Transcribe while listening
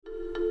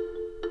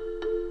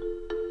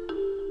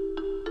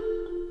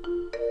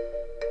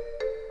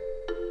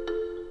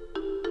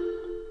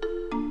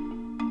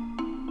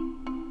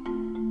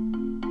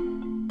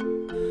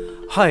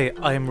Hi,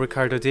 I'm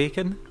Ricardo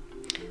Deacon.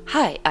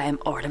 Hi, I'm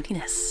Orla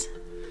Venus.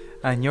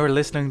 And you're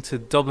listening to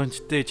Dublin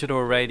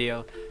Digital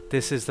Radio.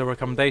 This is the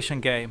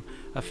Recommendation Game,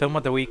 a Film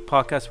of the Week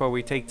podcast where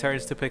we take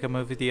turns to pick a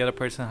movie the other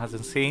person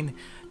hasn't seen,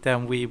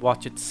 then we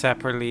watch it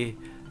separately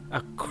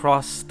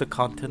across the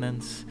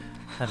continents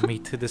and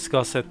meet to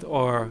discuss it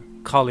or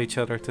call each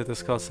other to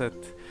discuss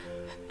it.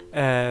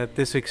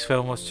 This week's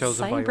film was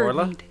chosen by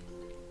Orla.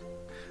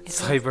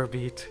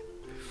 Cyberbeat.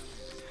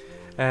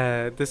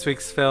 This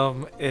week's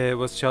film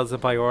was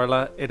chosen by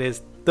Orla. It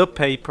is The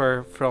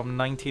Paper from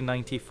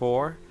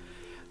 1994.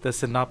 The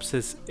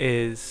synopsis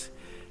is: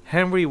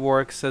 Henry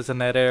works as an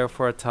editor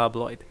for a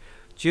tabloid.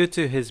 Due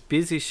to his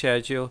busy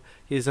schedule,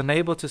 he is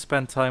unable to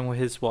spend time with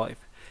his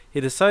wife. He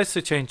decides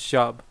to change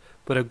job,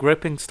 but a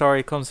gripping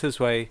story comes his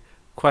way,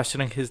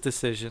 questioning his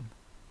decision.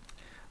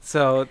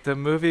 So the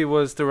movie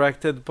was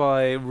directed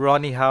by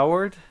Ronnie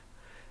Howard,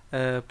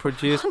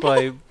 produced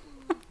by...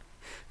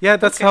 Yeah,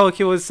 that's how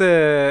he was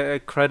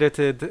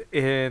credited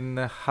in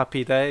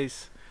Happy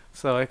Days.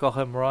 So I call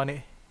him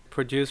Ronnie.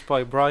 Produced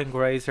by Brian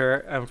Grazer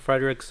and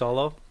Frederick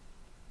Zollo.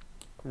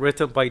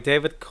 Written by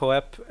David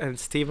Koepp and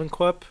Stephen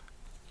Koepp.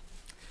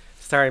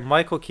 Starring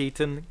Michael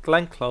Keaton,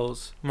 Glenn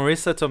Close,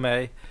 Marissa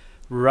Tomei,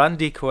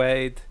 Randy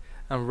Quaid,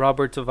 and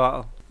Robert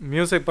Duvall.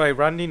 Music by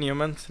Randy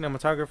Newman.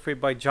 Cinematography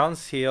by John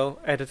Seal.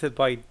 Edited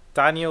by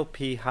Daniel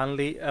P.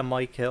 Hanley and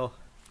Mike Hill.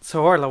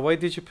 So Orla, why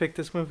did you pick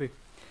this movie?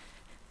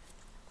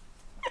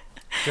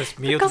 Just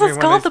mute because me it's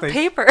when called I The say-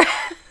 Paper.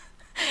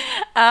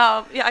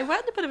 Yeah, I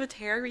went on a bit of a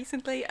tear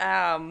recently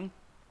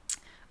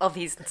of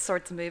these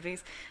sorts of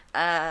movies.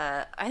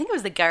 I think it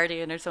was The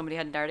Guardian or somebody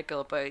had an article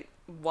about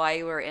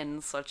why we're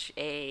in such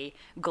a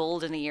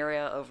golden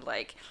era of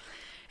like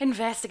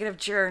investigative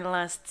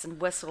journalists and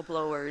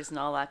whistleblowers and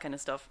all that kind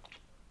of stuff.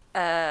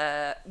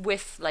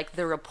 With like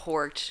The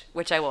Report,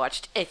 which I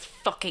watched. It's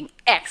fucking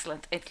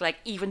excellent. It's like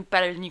even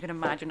better than you can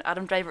imagine.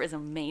 Adam Driver is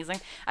amazing.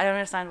 I don't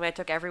understand why it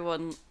took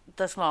everyone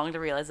this long to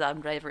realize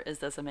Adam Driver is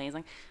this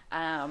amazing.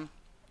 I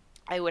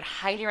would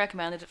highly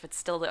recommend it if it's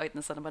still out in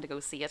the cinema to go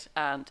see it.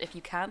 And if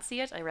you can't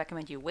see it, I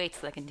recommend you wait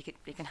so that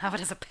you can have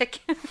it as a pick.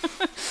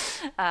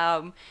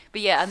 But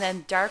yeah, and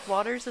then Dark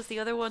Waters is the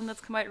other one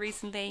that's come out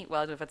recently.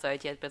 Well, I don't know if it's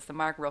out yet, but it's the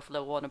Mark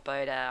Ruffalo one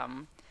about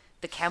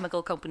the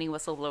chemical company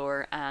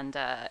whistleblower, and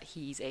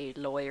he's a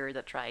lawyer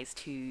that tries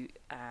to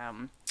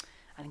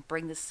I think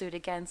bring the suit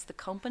against the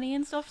company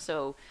and stuff.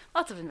 So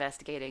lots of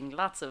investigating,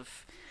 lots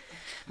of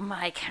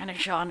my kind of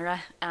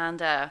genre. And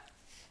so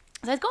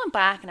I was going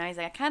back and I was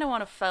like, I kind of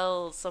want to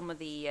fill some of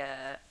the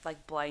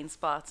like blind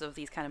spots of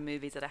these kind of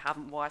movies that I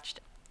haven't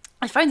watched.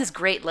 I found this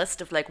great list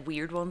of like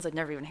weird ones I'd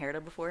never even heard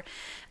of before.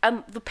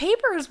 The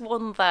Paper is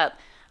one that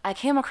I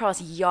came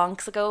across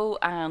yonks ago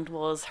and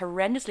was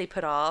horrendously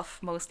put off,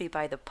 mostly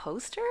by the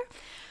poster.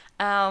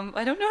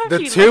 I don't know if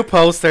The two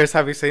posters.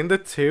 Have you seen the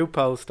two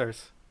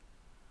posters?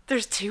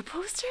 There's two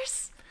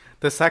posters?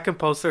 The second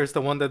poster is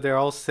the one that they're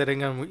all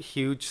sitting on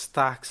huge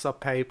stacks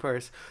of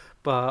papers.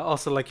 But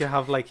also, like, you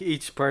have, like,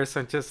 each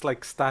person just,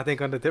 like,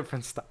 standing on a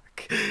different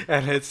stack.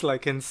 And it's,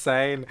 like,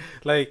 insane.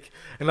 Like,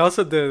 and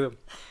also the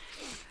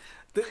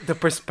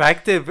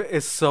perspective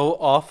is so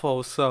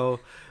awful. So...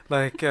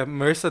 Like,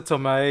 Marissa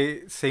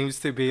Tomei seems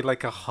to be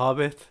like a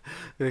hobbit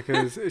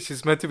because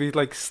she's meant to be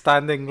like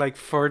standing like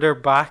further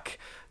back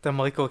than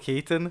Michael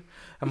Keaton.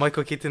 And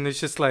Michael Keaton is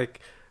just like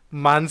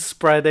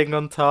man-spreading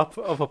on top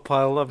of a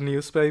pile of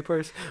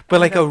newspapers. But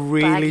like a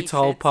really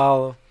tall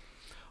pile.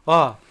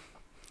 Oh,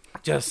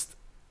 just...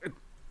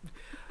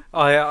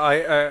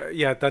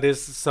 yeah, that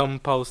is some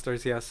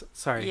posters, yes.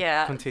 Sorry,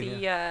 yeah, continue.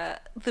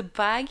 The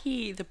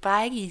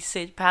baggy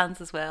suit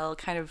pants as well.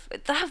 Kind of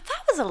that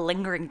was a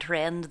lingering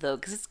trend though,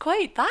 because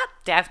that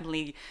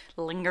definitely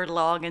lingered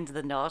long into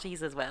the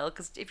noughties as well.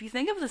 Because if you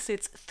think of the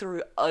suits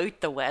throughout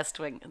the West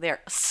Wing,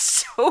 they're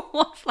so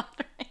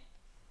unflattering.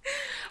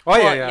 Oh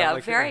yeah,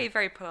 like, very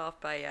very put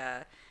off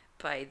by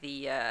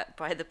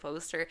the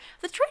poster.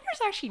 The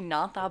trailer's actually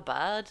not that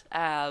bad.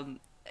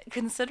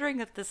 Considering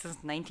that this is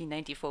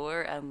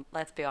 1994, and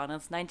let's be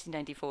honest,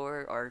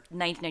 1994 or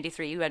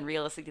 1993, when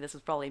realistically this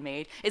was probably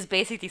made, is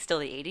basically still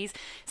the 80s.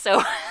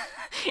 So,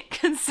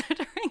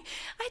 considering,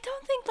 I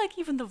don't think like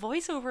even the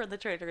voiceover in the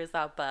trailer is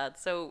that bad.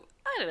 So,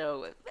 I don't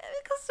know,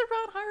 because it's a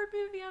Ron Howard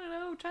movie, I don't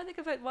know. I'm trying to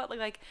think about what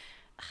like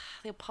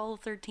the Apollo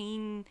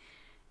 13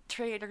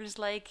 trailers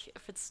like,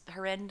 if it's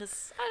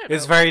horrendous. I don't know.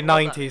 It's very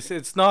 90s.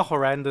 It's not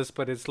horrendous,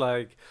 but it's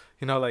like,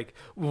 you know, like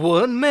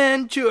one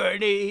man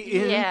journey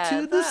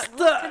into the stars.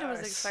 That's kind of what I was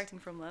expecting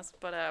from this,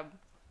 but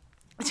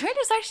the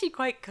trailer's actually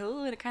quite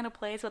cool and it kind of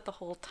plays with the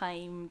whole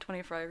time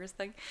 24 hours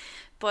thing.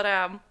 But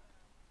yeah,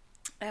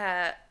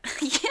 I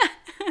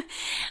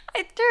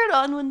threw it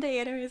on one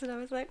day anyways, and I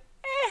was like,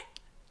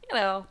 you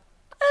know,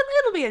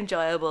 it'll be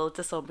enjoyable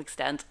to some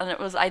extent. And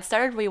I'd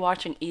started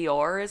rewatching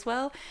ER as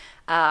well,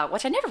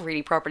 which I never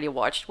really properly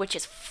watched, which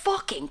is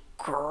fucking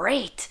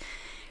great.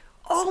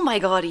 Oh my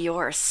god,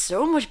 ER is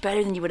so much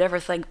better than you would ever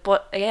think.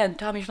 But again,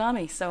 Tommy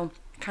Schlamme, so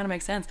kind of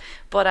makes sense.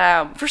 But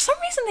for some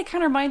reason, they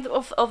kind of remind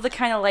of the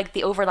kind of like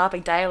the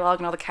overlapping dialogue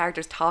and all the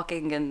characters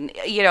talking, and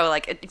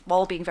like it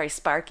all being very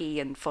sparky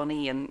and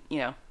funny, and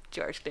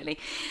George Clooney.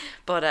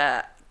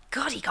 But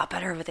God, he got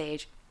better with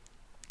age.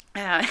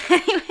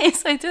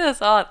 Anyways, I did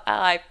this on,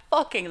 and I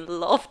fucking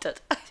loved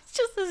it.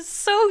 It's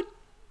so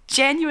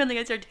genuinely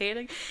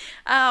entertaining.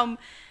 I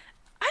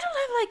don't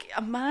have like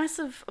a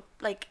massive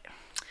like.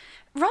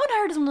 Ron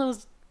Howard is one of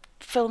those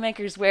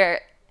filmmakers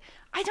where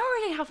I don't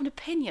really have an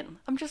opinion.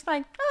 I'm just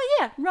like, oh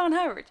yeah, Ron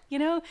Howard,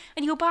 and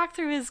you go back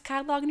through his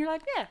catalog and you're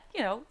like,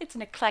 yeah, it's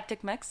an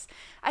eclectic mix.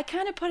 I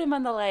kind of put him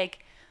on the like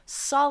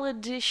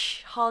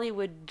solid-ish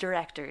Hollywood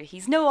director.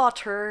 He's no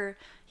auteur.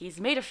 He's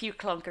made a few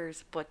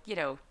clunkers, but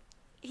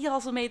he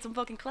also made some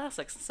fucking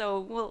classics. So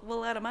we'll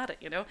let him at it.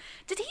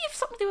 Did he have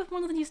something to do with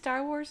one of the new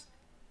Star Wars?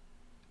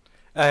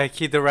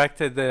 He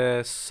directed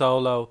the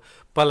Solo,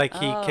 but like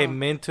he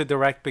came in to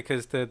direct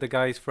because the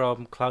guys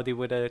from Cloudy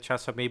with a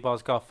Chance of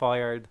Meatballs got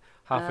fired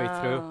halfway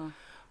through.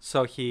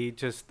 So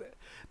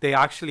they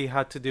actually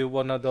had to do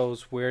one of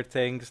those weird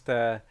things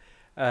that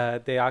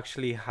they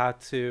actually had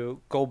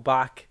to go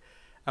back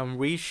and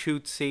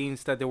reshoot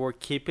scenes that they were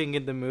keeping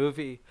in the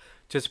movie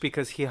just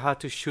because he had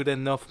to shoot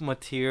enough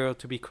material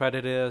to be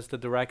credited as the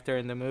director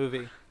in the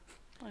movie.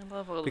 I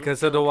love all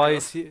because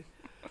otherwise you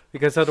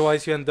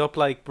end up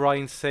like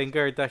Bryan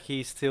Singer, that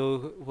he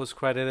still was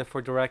credited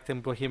for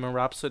directing Bohemian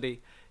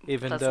Rhapsody,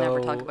 even Let's though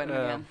never talk about him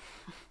again.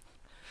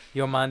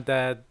 Your man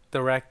that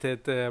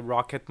directed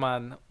Rocket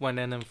Man went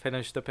in and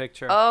finished the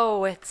picture.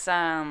 Oh, it's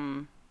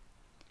oh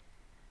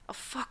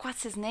fuck,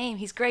 what's his name?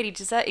 He's great. He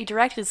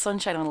directed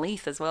Sunshine on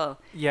Leith as well.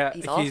 Yeah,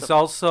 he's awesome. He's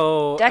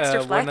also Dexter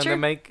one of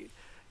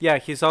Fletcher?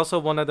 he's also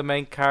one of the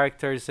main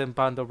characters in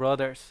Band of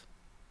Brothers.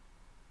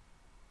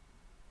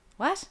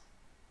 What?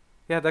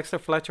 Yeah, Dexter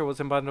Fletcher was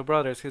in Band of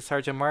Brothers. He's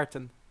Sergeant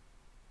Martin.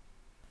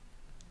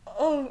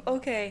 Oh,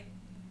 okay.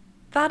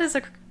 That is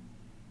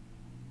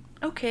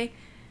okay.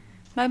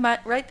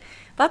 Right?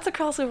 That's a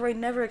crossover I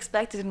never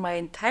expected in my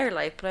entire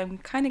life, but I'm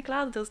kind of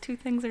glad those two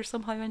things are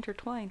somehow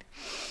intertwined.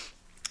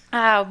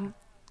 Ron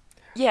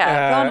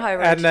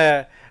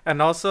Howard. And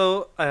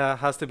also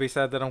has to be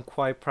said that I'm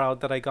quite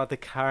proud that I got the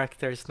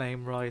character's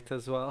name right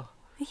as well.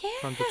 Yeah.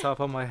 From the top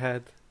of my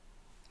head.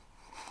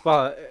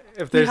 Well,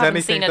 if there's haven't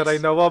anything seen that it. I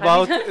know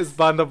about, it's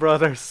Band of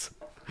Brothers.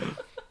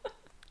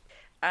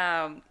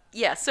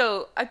 Yeah,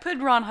 so I put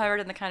Ron Howard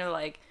in the kind of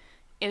like,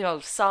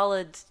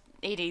 solid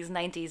 80s,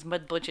 90s,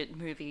 mid-budget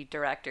movie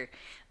director.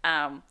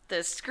 The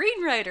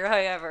screenwriter,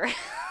 however,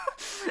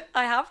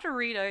 I have to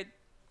read out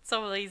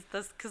some of these,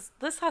 because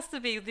this has to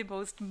be the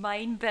most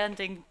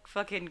mind-bending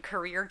fucking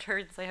career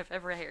turns I have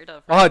ever heard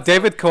of. Oh,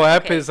 David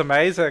Coep okay. is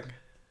amazing.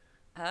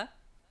 Huh?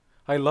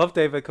 I love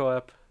David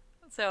Coep.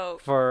 So,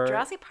 For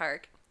Jurassic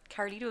Park,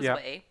 Carlito's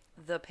Way,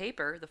 The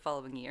Paper the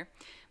following year,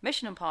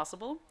 Mission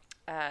Impossible,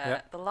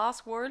 The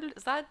Lost World,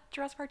 is that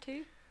Jurassic Park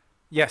 2?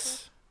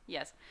 Yes.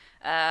 Yes.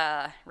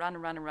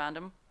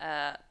 Random.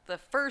 The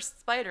first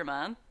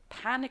Spider-Man,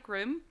 Panic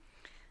Room,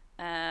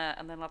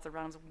 and then lots of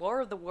rounds. War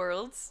of the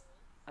Worlds,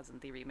 as in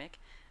the remake.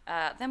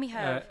 Then we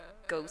have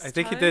Ghost I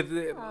think Town. he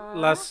did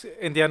last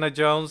Indiana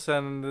Jones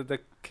and the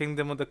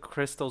Kingdom of the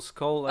Crystal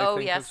Skull. I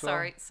think yes, as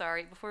well.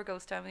 sorry. Before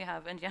Ghost Town, we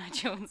have Indiana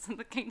Jones and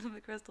the Kingdom of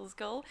the Crystal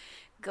Skull,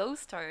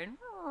 Ghost Town,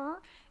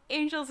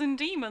 Angels and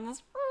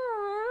Demons,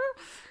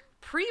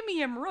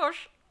 Premium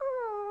Rush,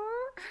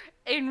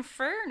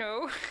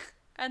 Inferno,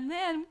 and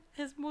then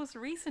his most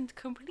recent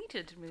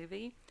completed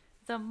movie,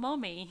 The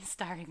Mummy,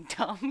 starring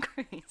Tom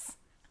Cruise.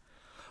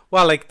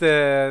 Well, like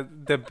the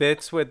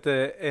bits with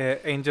the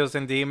Angels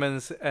and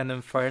Demons and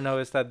Inferno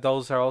is that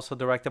those are also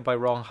directed by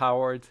Ron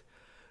Howard,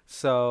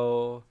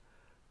 so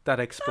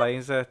that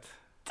explains it.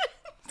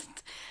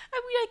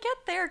 I mean, I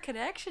get their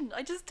connection.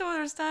 I just don't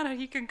understand how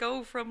you can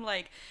go from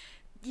like,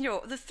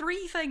 the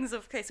three things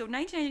of, okay, so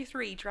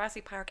 1993,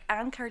 Jurassic Park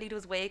and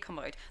Carlito's Way come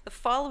out. The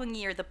following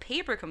year, The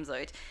Paper comes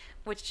out,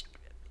 which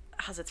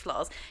has its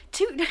flaws.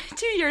 Two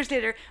years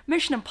later,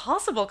 Mission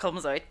Impossible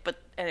comes out.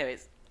 But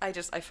anyways, I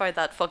find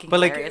that fucking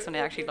hilarious when I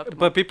actually looked at it.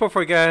 But people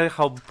forget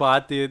how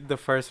bad the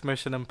first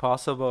Mission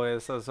Impossible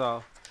is as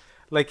well.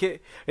 Like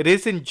it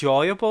is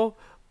enjoyable,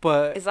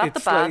 but is that the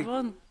bad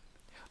one?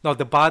 No,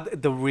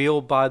 the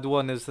real bad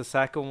one is the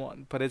second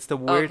one. But it's the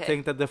weird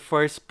thing that the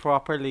first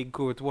properly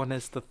good one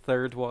is the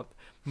third one,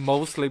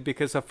 mostly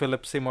because of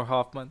Philip Seymour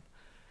Hoffman.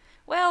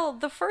 Well,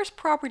 the first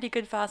properly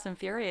good Fast and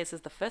Furious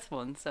is the fifth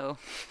one, so.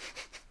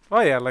 Oh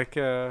yeah, like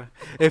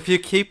if you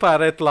keep at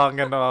it long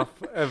enough,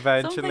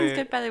 eventually. Some things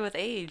get better with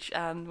age,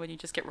 and when you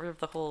just get rid of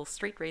the whole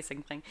street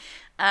racing thing.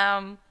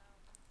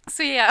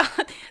 So yeah,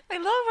 I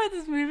love about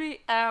this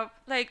movie.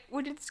 Like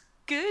when it's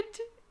good,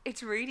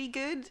 it's really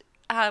good.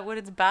 When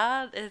it's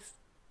bad, it's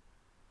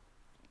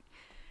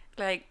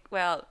like,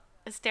 well,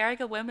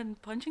 hysterical women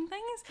punching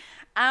things.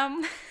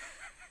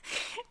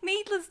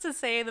 Needless to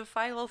say, the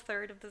final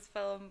third of this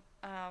film,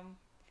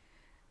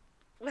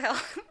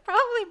 well,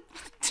 probably,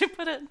 to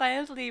put it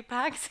mildly,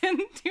 packs in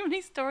too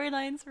many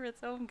storylines for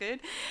its own good.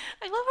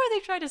 I love how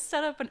they try to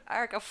set up an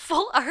arc, a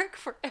full arc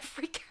for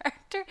every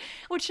character. actor,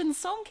 which in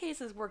some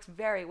cases works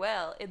very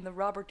well in the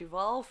Robert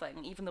Duvall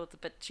thing, even though it's a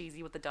bit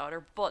cheesy with the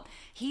daughter, but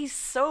he's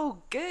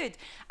so good.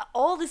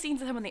 All the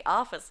scenes of him in the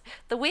office.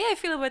 The way I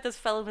feel about this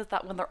film is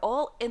that when they're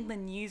all in the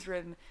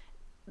newsroom,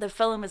 the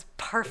film is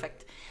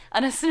perfect.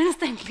 And as soon as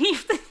they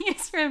leave the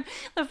newsroom,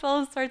 the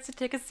film starts to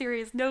take a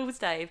serious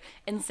nosedive.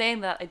 In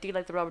saying that, I do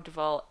like the Robert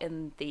Duvall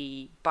in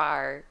the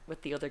bar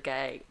with the other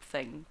guy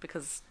thing,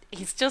 because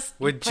he's just...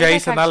 With he plays that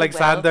Jason character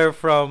Alexander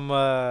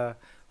well.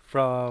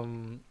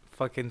 from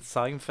fucking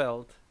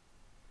Seinfeld.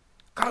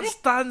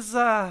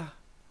 Constanza!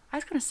 I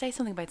was going to say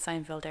something about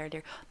Seinfeld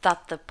earlier,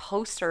 that the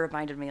poster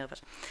reminded me of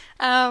it.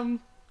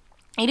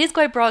 It is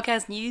quite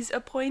broadcast news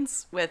at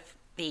points, with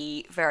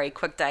the very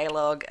quick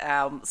dialogue.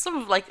 Some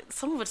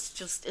of it's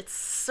just, it's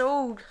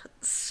so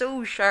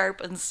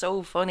sharp and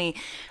so funny.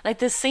 Like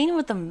the scene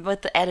with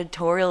the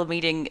editorial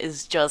meeting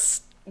is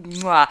just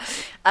mwah.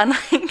 And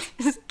like,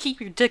 just keep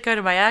your dick out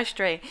of my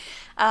ashtray.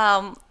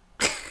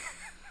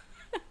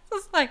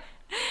 It's like,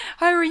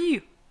 how are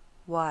you?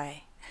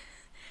 Why?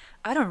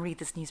 I don't read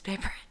this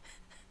newspaper.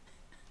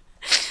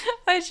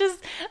 I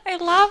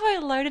laugh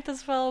out loud at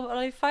this film, and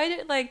I find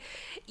it like,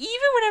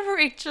 even whenever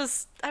it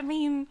just, I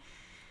mean,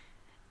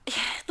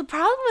 the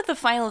problem with the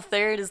final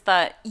third is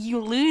that you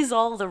lose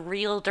all the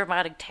real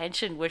dramatic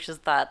tension, which is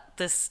that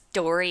the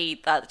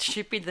story that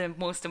should be the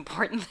most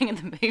important thing in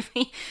the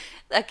movie,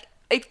 like,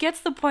 it gets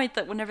to the point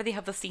that whenever they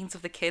have the scenes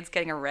of the kids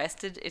getting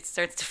arrested, it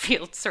starts to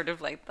feel sort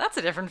of like, that's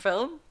a different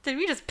film. Did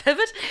we just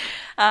pivot?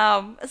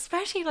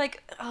 Especially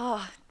like,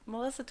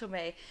 Melissa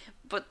Tomei.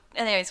 But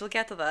anyways, we'll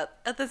get to that.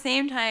 At the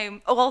same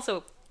time,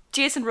 also,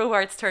 Jason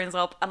Robards turns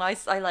up, and I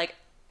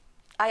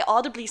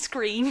audibly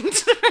screamed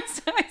the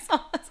first time I saw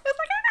this. I was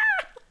like,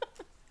 ah!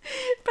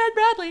 Ben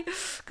Bradley.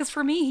 Because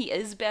for me, he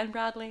is Ben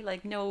Bradley.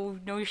 Like, no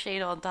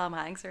shade on Tom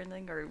Hanks or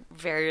anything, or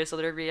various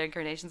other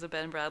reincarnations of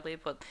Ben Bradley,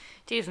 but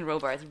Jason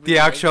Robards really The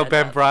actual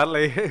Ben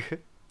Bradley.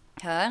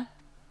 Huh?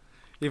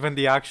 Even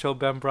the actual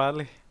Ben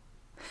Bradley.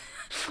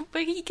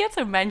 But he gets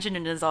a mention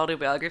in his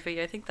autobiography.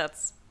 I think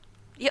that's...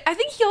 Yeah, I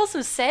think he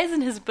also says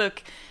in his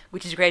book,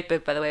 which is a great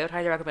book, by the way, I would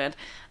highly recommend,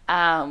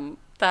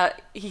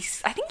 that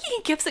I think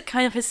he gives it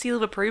kind of his seal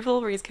of approval,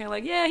 where he's kind of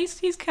like, yeah,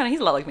 he's a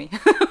lot like me.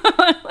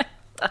 Like,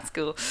 that's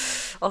cool.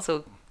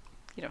 Also,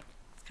 you know,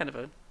 it's kind of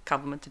a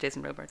compliment to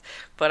Jason Robards.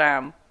 But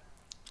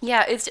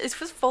yeah, it's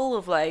just full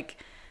of like,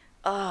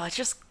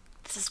 just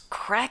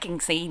cracking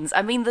scenes.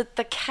 I mean,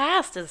 the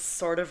cast is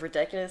sort of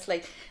ridiculous.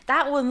 Like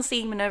that one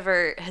scene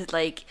whenever his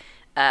like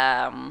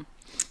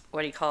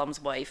what do you call his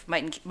wife,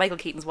 Michael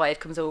Keaton's wife,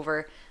 comes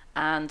over,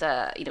 and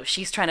you know,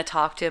 she's trying to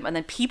talk to him, and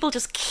then people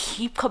just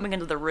keep coming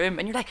into the room,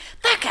 and you're like,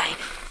 that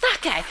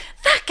guy.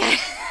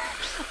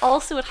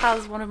 Also, it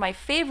has one of my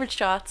favorite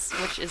shots,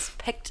 which is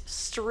picked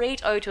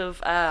straight out of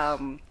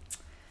God,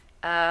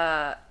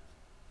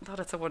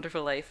 It's a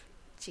Wonderful Life.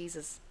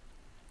 Jesus.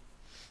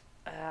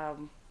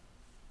 I've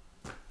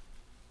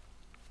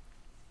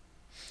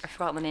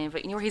forgotten the name of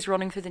it. You know where he's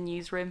running through the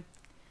newsroom?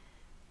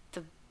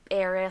 The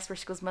heiress where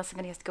she goes missing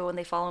and he has to go and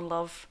they fall in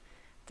love.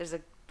 There's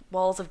a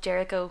Walls of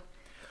Jericho.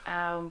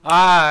 It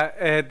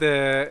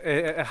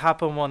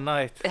happened one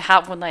night. It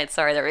happened one night,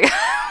 sorry, there we go.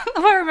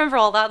 I remember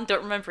all that and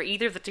don't remember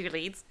either of the two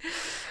leads.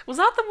 Was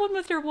that the one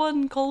with your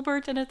one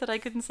Colbert in it that I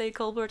couldn't say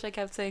Colbert? I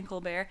kept saying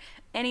Colbert.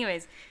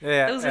 Anyways,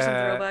 yeah, those are some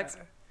throwbacks.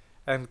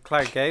 And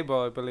Clark Gable,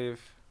 I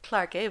believe.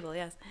 Clark Gable,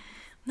 yes.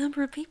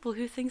 Number of people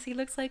who thinks he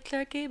looks like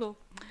Clark Gable.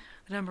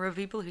 The number of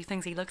people who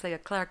thinks he looks like a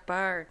Clark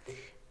Barr.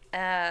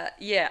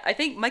 Yeah, I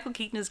think Michael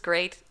Keaton is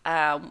great.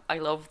 I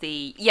love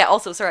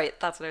also, sorry,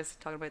 that's what I was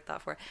talking about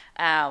that for.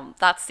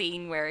 That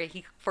scene where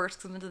he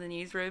first comes into the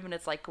newsroom and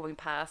it's like going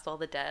past all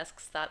the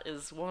desks. That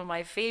is one of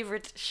my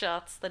favorite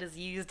shots that is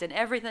used in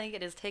everything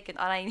it is taken.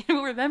 And I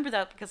remember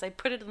that because I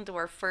put it into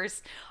our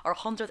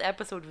 100th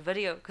episode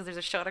video, because there's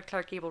a shot of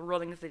Clark Gable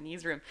running into the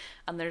newsroom,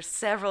 and there's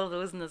several of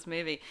those in this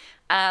movie.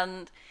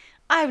 And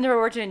I've never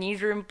worked in a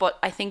newsroom, but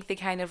I think the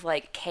kind of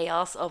like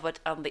chaos of it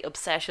and the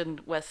obsession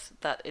with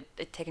that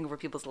it taking over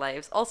people's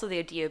lives. Also the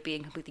idea of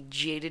being completely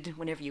jaded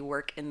whenever you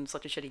work in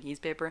such a shitty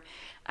newspaper.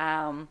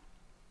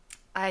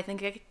 I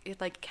think it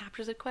like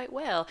captures it quite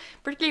well.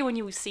 Particularly when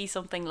you see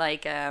something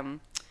like,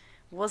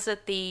 what's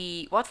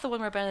the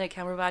one where Benedict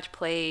Cumberbatch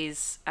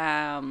plays,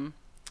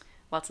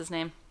 what's his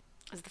name?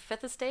 Is it The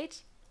Fifth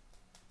Estate?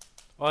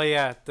 Oh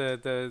yeah,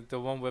 the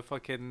one with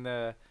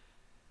fucking...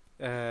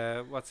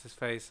 what's his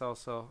face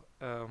also?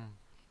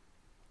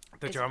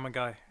 The German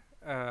guy.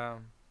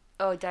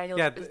 Daniel.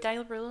 Yeah, is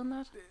Daniel Brühl in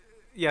that?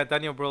 Yeah,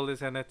 Daniel Brühl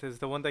is in it. Is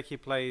the one that he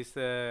plays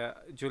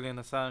Julian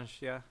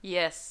Assange? Yeah.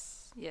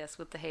 Yes,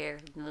 with the hair.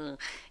 Ugh.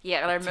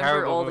 Yeah, and I remember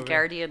Terrible all movie. the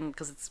Guardian,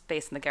 because it's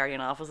based in the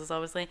Guardian offices,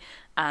 obviously,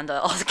 and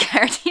all the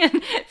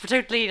Guardian,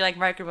 particularly like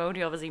Mark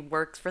Ramone, obviously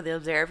works for the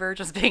Observer,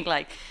 just being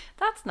like,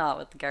 that's not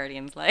what the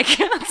Guardian's like.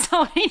 That's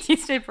not what a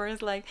newspaper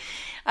is like.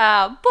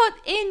 But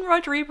in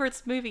Roger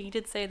Ebert's movie, he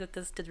did say that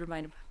this did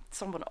remind him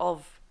somewhat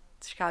of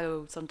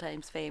Chicago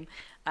Sun-Times fame,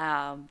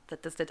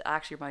 that this did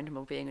actually remind him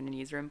of being in a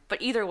newsroom.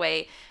 But either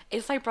way,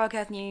 it's like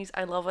broadcast news.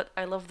 I love it.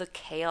 I love the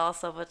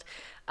chaos of it.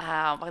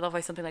 I love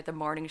how something like the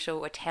morning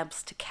show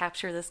attempts to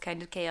capture this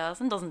kind of chaos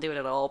and doesn't do it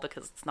at all,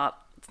 because it's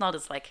not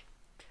as like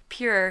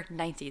pure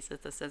 90s as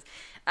this is.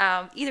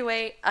 Either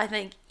way, I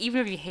think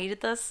even if you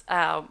hated this,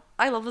 I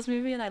love this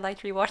movie and I like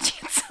to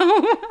rewatch it.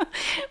 So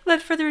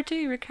without further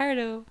ado,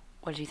 Ricardo,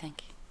 what did you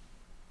think?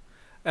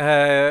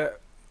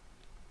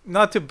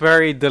 Not to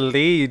bury the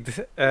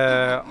lead,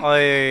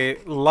 I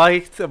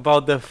liked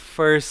about the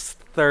first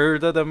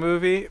third of the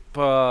movie,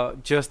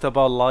 but just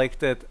about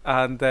liked it,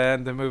 and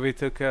then the movie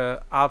took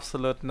a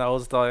absolute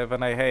nosedive,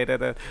 and I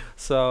hated it.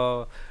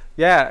 So,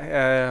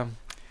 yeah,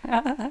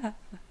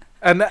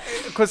 and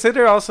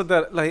consider also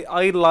that like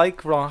I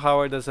like Ron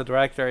Howard as a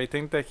director. I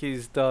think that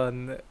he's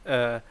done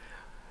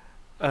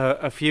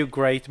a few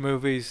great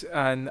movies,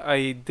 and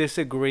I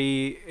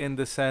disagree in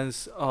the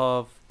sense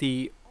of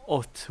the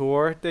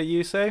auteur that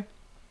you say.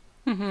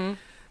 Mm-hmm.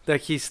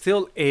 That he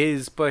still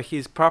is, but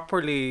he's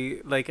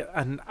properly like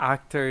an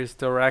actor's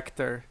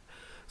director.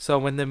 So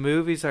when the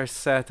movies are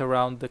set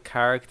around the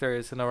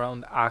characters and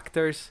around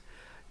actors,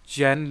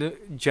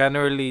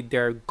 generally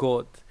they're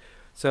good.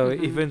 So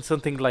even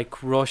something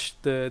like Rush,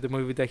 the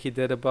movie that he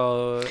did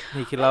about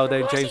Niki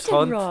Lauda and James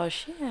Hunt,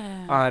 Rush,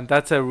 yeah. and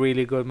that's a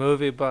really good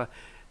movie. But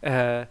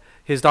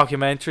his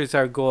documentaries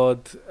are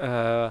good.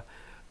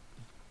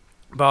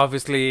 But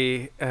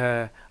obviously,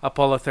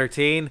 Apollo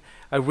 13.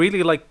 I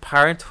really like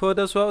Parenthood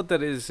as well.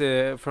 That is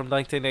from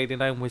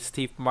 1989 with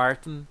Steve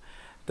Martin.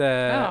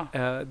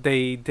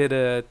 They did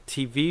a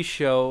TV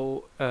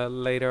show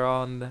later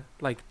on,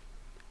 like a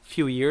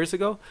few years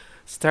ago,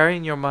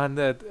 starring your man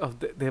of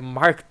the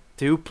Mark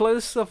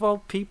Duplass of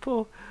all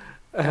people.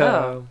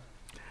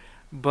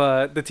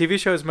 But the TV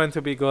show is meant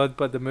to be good,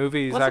 but the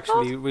movie is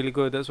actually really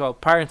good as well.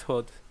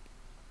 Parenthood.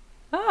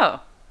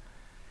 Oh,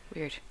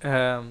 weird.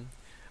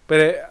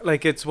 But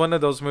like it's one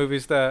of those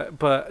movies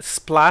but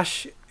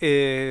Splash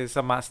is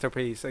a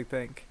masterpiece, I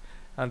think,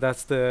 and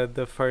that's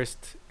the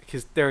first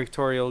his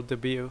directorial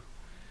debut.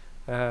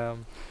 I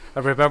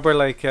remember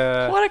like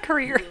what a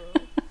career.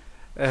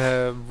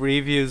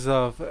 Reviews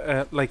of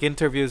like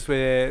interviews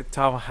with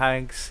Tom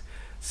Hanks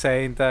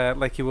saying that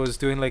like he was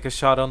doing like a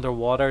shot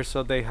underwater,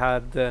 so they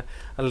had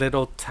a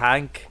little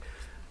tank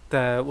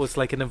that was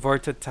like an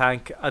inverted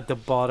tank at the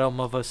bottom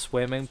of a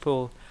swimming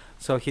pool,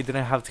 so he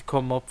didn't have to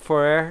come up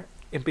for air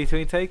in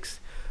between takes,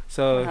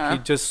 so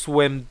he'd just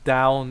swim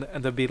down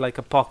and there'd be like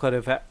a pocket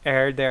of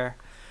air there,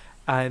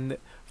 and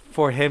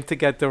for him to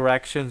get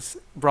directions,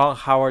 Ron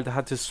Howard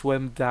had to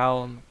swim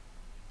down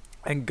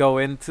and go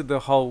into the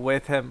hole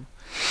with him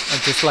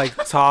and just like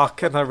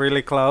talk and are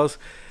really close,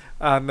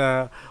 and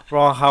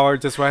Ron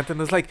Howard just went and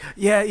was like,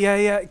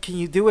 yeah, can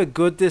you do it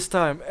good this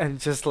time, and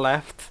just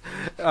left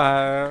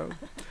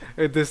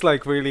in this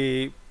like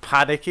really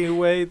panicky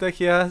way that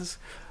he has.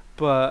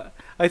 But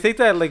I think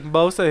that like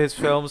most of his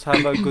films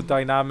have a good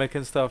dynamic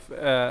and stuff.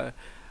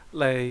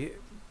 Like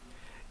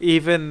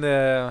even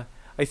I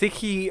think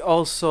he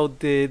also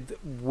did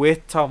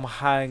with Tom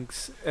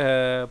Hanks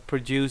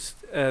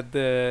produced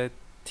the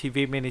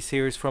TV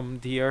miniseries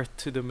From the Earth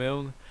to the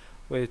Moon,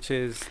 which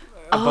is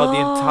about the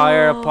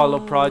entire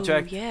Apollo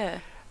project. Yeah.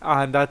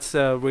 And that's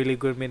a really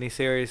good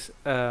miniseries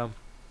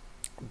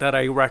that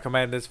I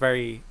recommend. It's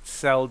very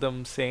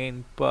seldom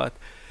seen, but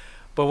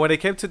when it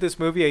came to this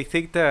movie, I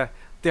think that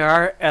there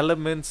are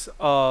elements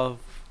of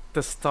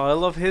the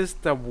style of his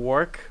that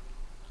work.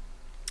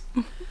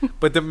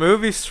 But the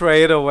movie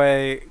straight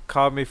away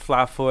caught me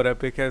flat-footed,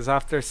 because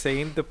after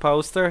seeing the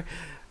poster,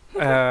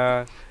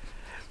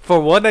 for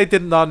one, I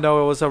did not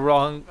know it was a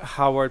Ron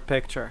Howard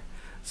picture.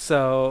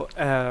 So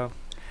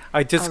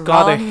I just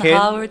got a hint.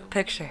 Howard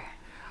picture.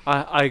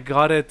 I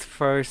got it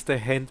first, a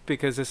hint,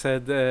 because it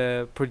said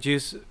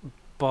produced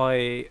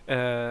by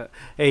a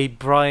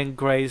Brian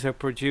Grazer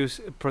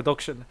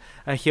production,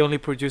 and he only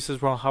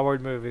produces Ron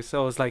Howard movies.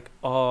 So I was like,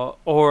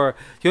 or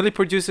he only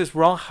produces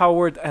Ron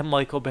Howard and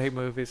Michael Bay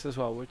movies as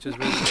well, which is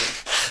really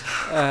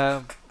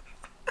good.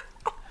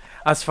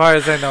 As far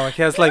as I know,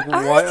 he has like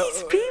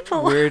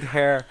weird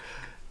hair.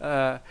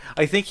 I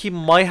think he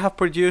might have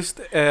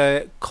produced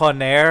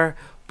Con Air,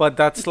 but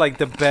that's like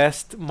the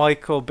best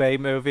Michael Bay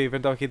movie,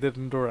 even though he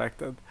didn't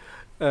direct it,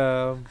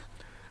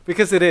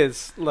 because it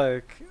is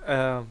like.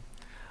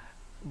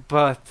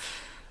 But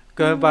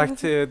going back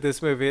to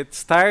this movie, it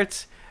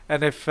starts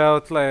and it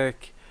felt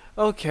like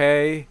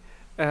okay,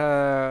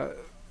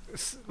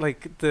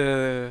 like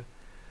the.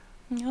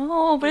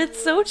 No, but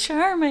it's so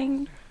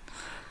charming.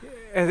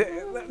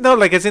 No,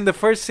 like it's in the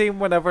first scene,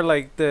 whenever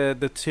like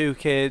the two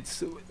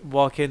kids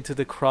walk into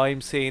the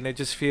crime scene, it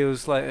just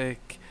feels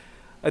like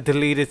a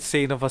deleted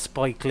scene of a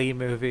Spike Lee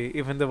movie,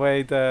 even the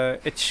way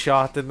it's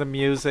shot and the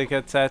music,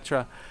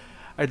 etc.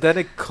 And then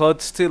it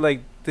cuts to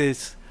like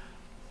this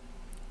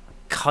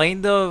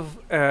kind of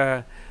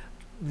 90s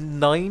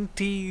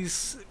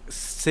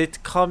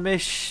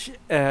sitcom-ish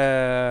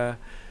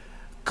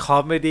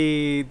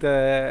comedy.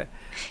 The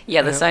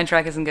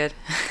soundtrack isn't good.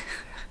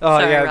 Oh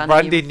Sorry, yeah, Randy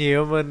Randy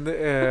Newman.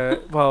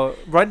 Well,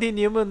 Randy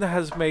Newman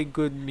has made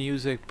good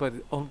music, but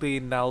only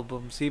in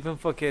albums. Even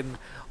fucking,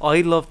 I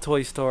love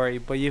Toy Story,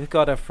 but you've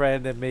got a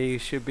friend and me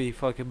should be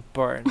fucking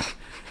burned.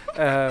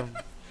 um,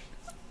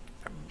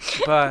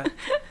 but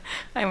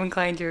I'm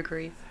inclined to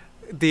agree.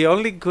 the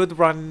only good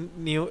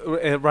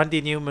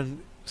Randy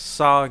Newman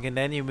song in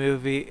any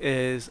movie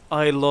is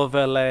 "I Love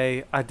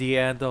L.A." at the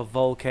end of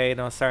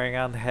Volcano, starring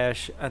Anne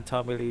Hesh and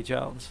Tommy Lee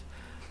Jones.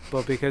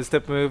 But because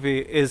the movie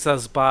is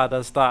as bad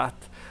as that,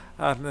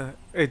 and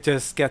it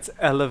just gets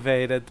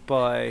elevated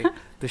by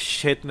the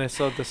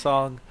shitness of the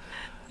song.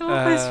 Oh,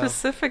 how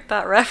specific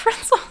that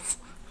reference was.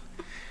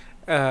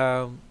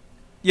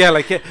 Yeah,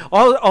 like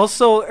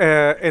also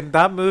in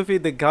that movie,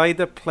 the guy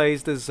that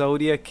plays the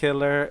Zodiac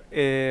killer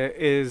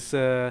is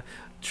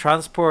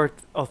transport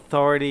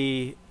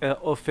authority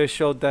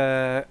official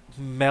that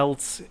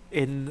melts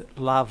in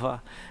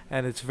lava,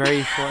 and it's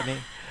very funny.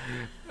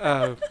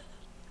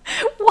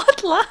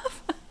 What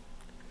laugh?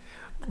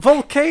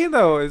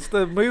 Volcano is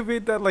the movie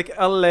that like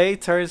LA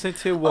turns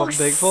into one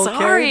big volcano.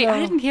 Sorry, I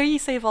didn't hear you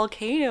say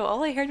volcano.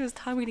 All I heard was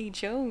Tommy Lee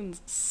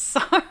Jones.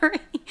 Sorry.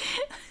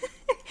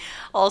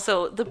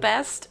 Also, the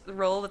best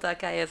role that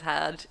guy has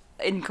had,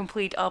 in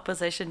complete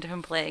opposition to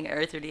him playing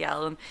Arthur Lee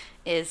Allen,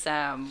 is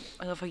I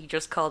love how you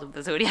just called him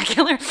the Zodiac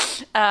Killer.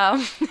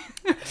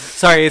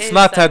 Sorry, it's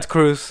not Ted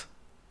Cruz.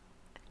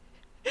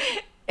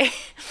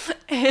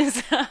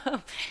 Is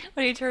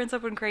when he turns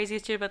up in Crazy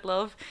Stupid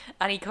Love,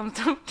 and he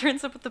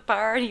turns up at the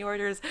bar and he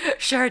orders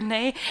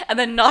Chardonnay and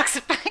then knocks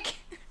it back.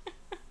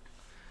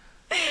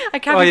 I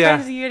can't be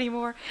friends with you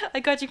anymore.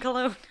 I got you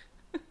cologne.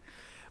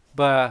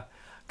 But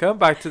going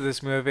back to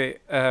this movie,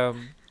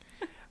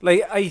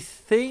 like I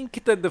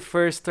think that the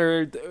first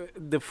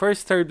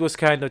third was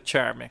kind of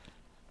charming.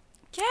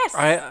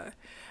 Yes.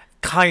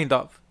 Kind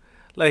of.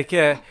 Like,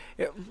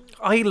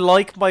 I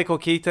like Michael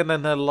Keaton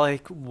and I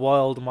like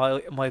wild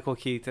Michael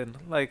Keaton.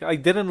 Like, I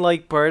didn't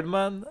like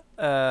Birdman.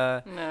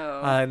 No.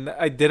 And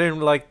I didn't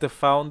like The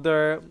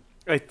Founder.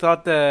 I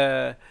thought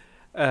the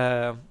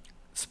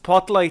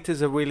Spotlight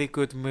is a really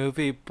good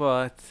movie,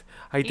 but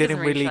I didn't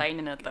really shine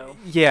in it though.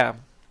 Yeah.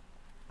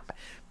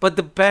 But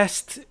the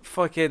best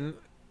fucking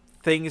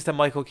things that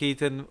Michael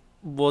Keaton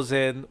was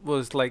in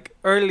was like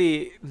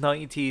early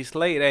 90s,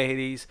 late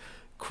 80s.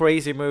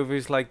 Crazy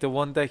movies like the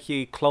one that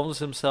he clones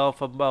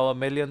himself about 1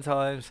 million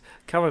times.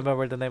 Can't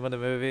remember the name of the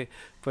movie,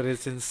 but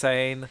it's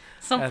insane.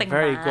 Something and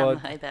very Man,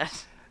 good. I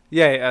bet.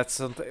 Yeah, it's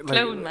something like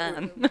Clone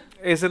Man.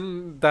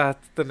 Isn't that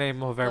the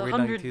name of every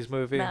 100 90s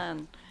movie?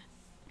 Man.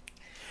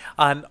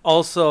 And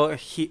also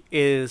he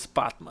is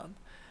Batman,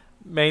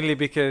 mainly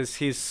because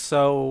he's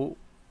so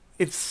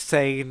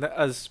insane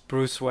as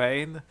Bruce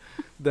Wayne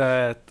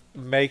that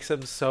makes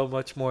him so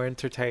much more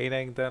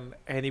entertaining than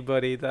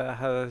anybody that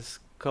has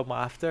come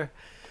after.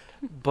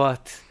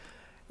 But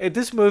in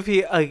this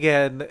movie,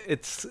 again,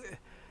 it's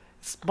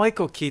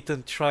Michael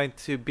Keaton trying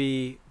to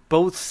be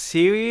both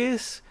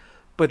serious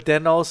but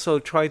then also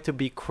trying to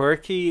be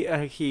quirky,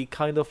 and he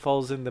kind of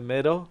falls in the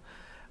middle.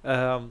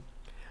 Part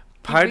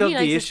really of the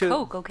likes issue, his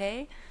Coke,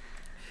 okay?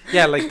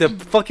 yeah, like the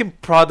fucking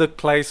product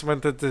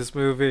placement of this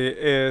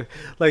movie,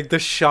 like the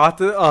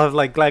shot of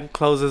like Glenn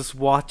Close's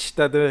watch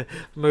that the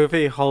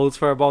movie holds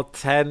for about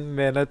 10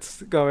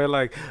 minutes, going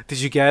like,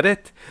 did you get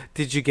it?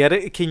 Did you get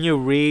it? Can you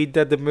read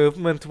that the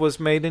movement was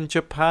made in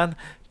Japan?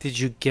 Did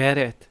you get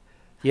it?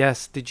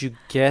 Yes. Did you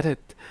get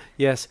it?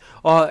 Yes.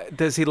 Oh,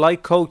 does he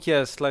like Coke?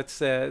 Yes. Let's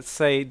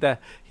say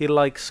that he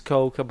likes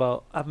Coke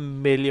about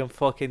 1 million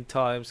fucking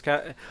times.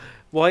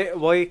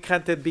 Why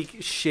can't it be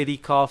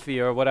shitty coffee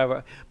or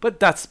whatever? But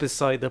that's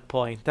beside the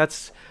point.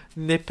 That's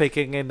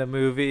nitpicking in the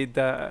movie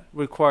that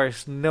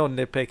requires no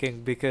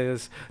nitpicking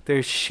because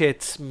there's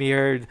shit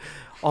smeared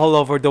all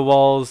over the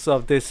walls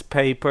of this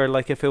paper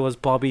like if it was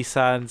Bobby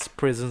Sands'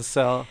 prison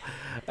cell.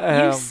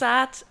 You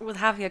sat with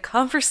having a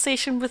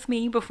conversation with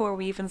me before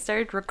we even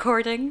started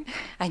recording,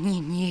 and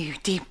you knew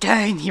deep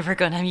down you were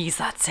going to use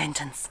that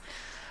sentence.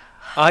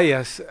 Ah,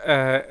 yes.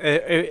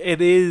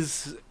 It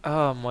is.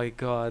 Oh my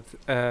god.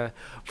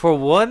 For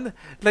one,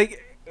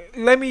 like,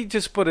 let me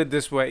just put it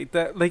this way: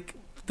 that like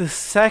the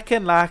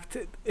second act,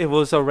 it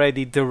was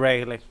already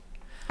derailing.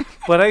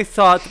 But I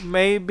thought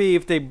maybe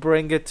if they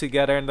bring it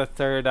together in the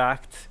third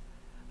act,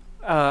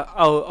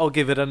 I'll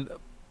give it a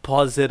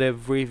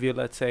positive review.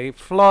 Let's say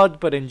flawed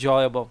but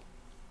enjoyable.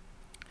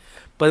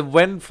 But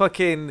when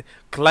fucking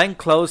Glenn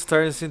Close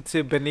turns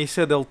into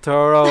Benicio del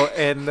Toro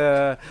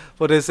and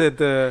what is it,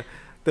 the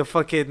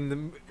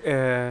fucking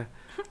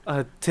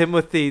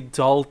Timothy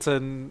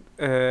Dalton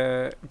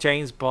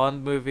James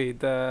Bond movie,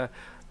 the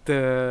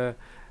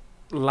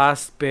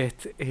last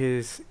bit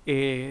is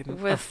in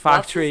With a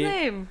factory. What's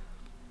his name?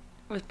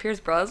 With Pierce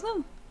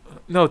Brosnan?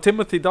 No,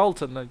 Timothy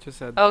Dalton. I just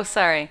said. Oh,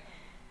 sorry.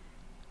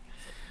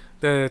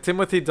 The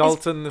Timothy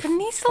Dalton. Is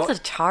Benicio del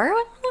Toro in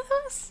one of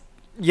those?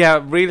 Yeah,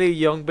 really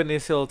young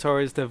Benicio del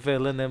Toro is the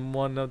villain in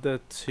one of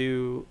the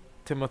two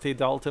Timothy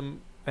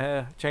Dalton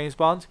James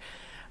Bonds.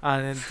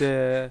 And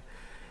the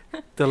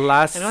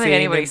last I don't scene think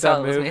anybody in saw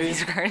that those movie,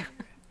 movies.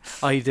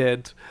 I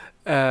did.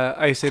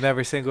 I've seen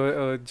every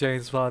single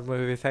James Bond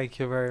movie. Thank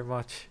you very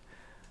much.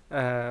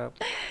 Uh,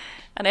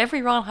 And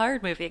every Ron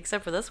Howard movie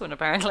except for this one,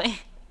 apparently.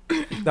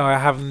 no, I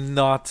have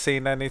not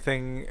seen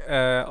anything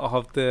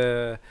of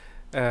the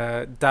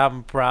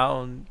Dan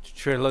Brown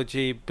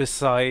trilogy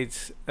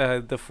besides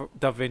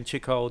Da Vinci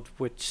Code,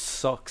 which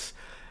sucks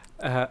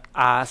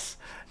ass.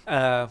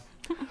 Uh,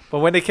 but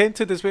when it came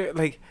to this,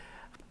 like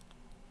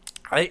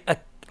I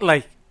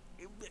like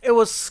it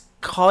was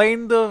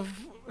kind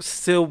of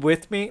still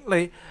with me.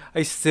 Like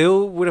I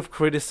still would have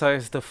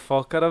criticized the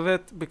fuck out of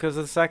it because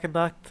of the second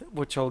act,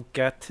 which I'll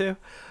get to.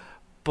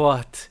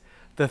 But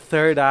the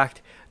third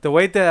act, the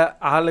way that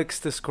Alex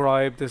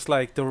described is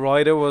like the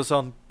writer was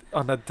on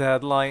a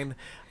deadline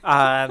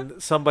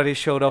and somebody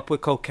showed up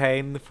with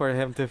cocaine for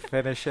him to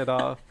finish it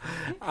off.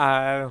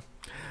 Uh,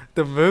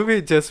 the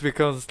movie just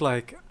becomes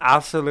like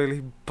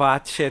absolutely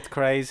batshit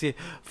crazy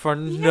for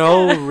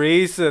no Yeah.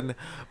 reason,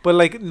 but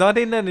like not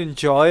in an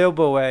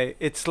enjoyable way.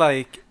 It's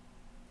like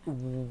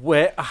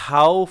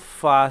how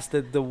fast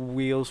did the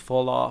wheels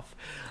fall off?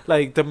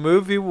 Like the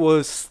movie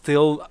was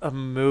still a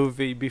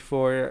movie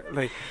before.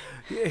 Like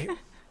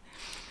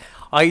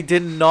I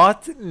did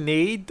not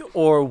need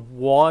or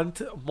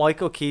want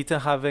Michael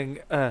Keaton having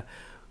a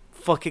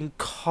fucking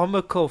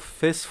comical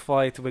fist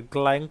fight with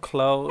Glenn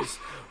Close.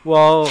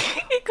 Well,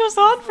 It goes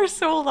on for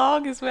so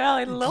long as well.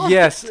 I love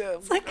yes, it.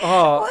 It's like,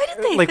 oh, why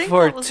did they like think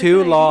for that was a too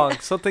good long.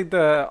 idea? Something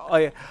that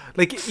I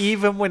like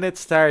even when it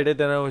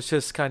started and it was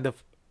just kind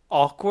of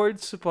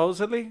awkward.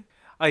 Supposedly,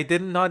 I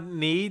did not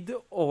need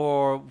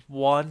or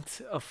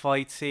want a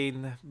fight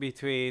scene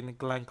between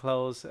Glenn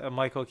Close and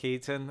Michael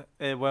Keaton.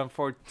 It went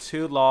for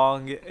too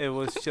long. It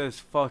was just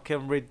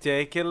fucking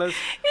ridiculous.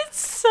 It's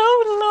so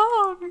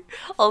long.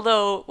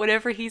 Although,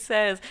 whenever he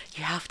says,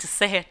 you have to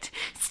say it,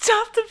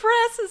 stop the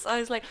presses, I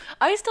was like,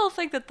 I still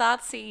think that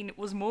that scene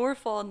was more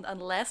fun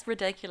and less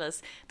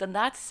ridiculous than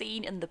that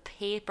scene in the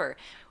paper.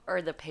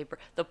 Or the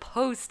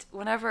post,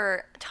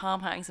 whenever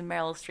Tom Hanks and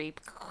Meryl Streep,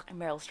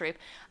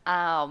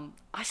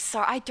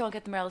 I don't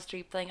get the Meryl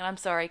Streep thing, and I'm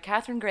sorry,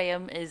 Catherine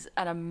Graham is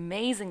an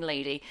amazing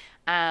lady,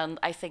 and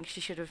I think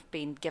she should have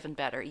been given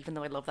better, even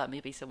though I love that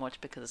movie so much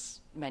because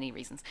many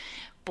reasons.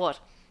 But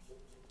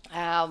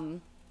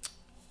um,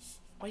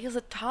 what is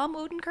it? Tom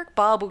Odenkirk,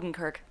 Bob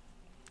Odenkirk.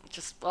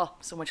 Just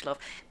so much love.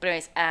 But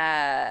anyways,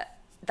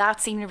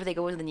 that scene whenever they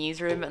go into the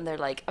newsroom and they're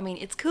like, I mean,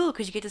 it's cool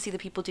because you get to see the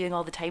people doing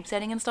all the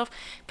typesetting and stuff.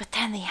 But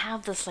then they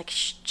have this like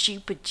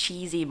stupid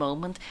cheesy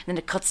moment, and then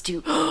it cuts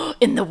to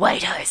in the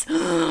White House,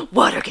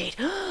 Watergate.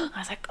 I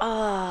was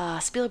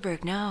like,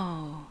 Spielberg,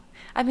 no.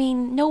 I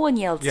mean, no one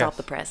yelled "Stop Yes,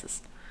 the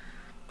presses."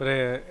 but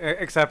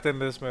except in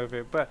this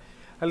movie, but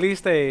at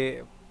least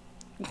they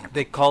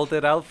called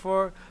it out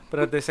for. But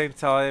at the same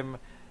time,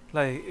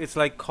 like it's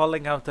like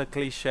calling out a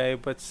cliche,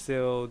 but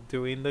still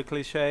doing the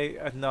cliche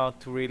and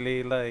not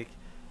really like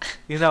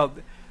you know,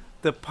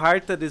 the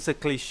part that is a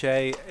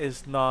cliche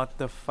is not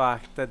the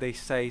fact that they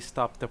say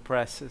stop the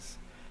presses,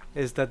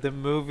 is that the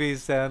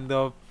movies end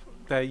up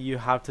that you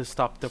have to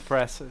stop the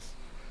presses.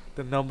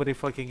 That nobody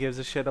fucking gives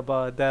a shit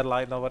about a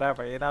deadline or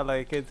whatever. You know,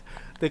 like it.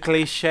 The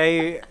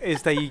cliche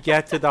is that you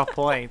get to that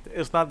point.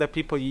 It's not that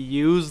people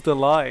use the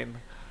line.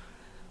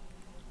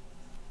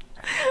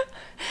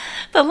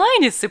 The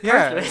line is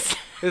Yeah, superfluous.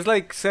 it's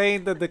like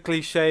saying that the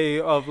cliche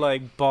of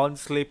like Bond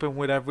sleeping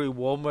with every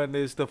woman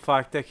is the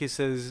fact that he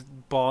says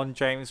Bond,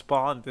 James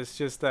Bond. It's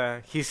just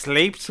that he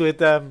sleeps with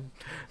them.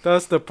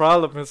 That's the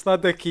problem. It's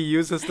not that he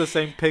uses the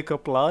same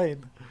pickup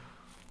line.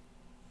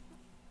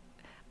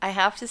 I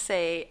have to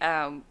say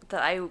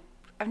that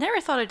I've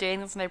never thought of doing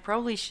this, and I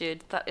probably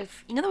should. That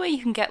if you know the way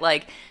you can get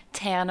like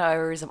 10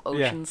 hours of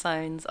Yeah. ocean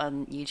sounds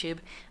on YouTube,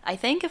 I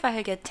think if I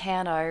could get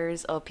 10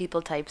 hours of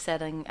people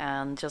typesetting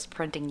and just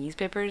printing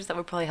newspapers, that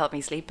would probably help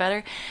me sleep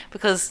better.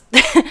 Because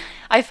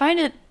I find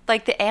it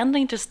like the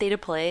ending to State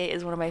of Play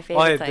is one of my Oh,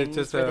 favorite yeah,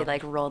 things, where they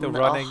like run. the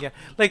running, Oh, yeah.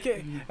 Like,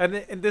 and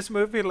in this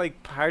movie,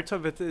 like parts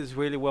of it is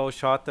really well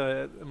shot.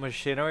 The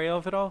machinery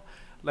of it all,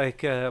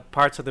 like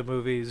parts of the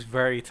movie is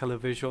very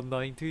television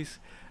 90s.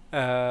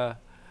 Uh,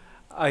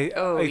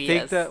 oh I think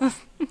yes. that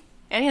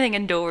Anything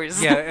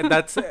indoors. yeah, and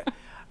that's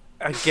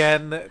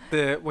again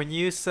the when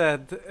you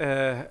said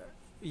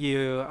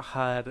you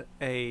had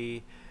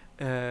a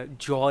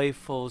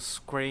joyful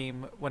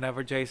scream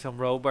whenever Jason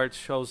Robards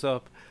shows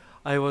up,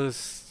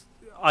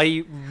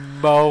 I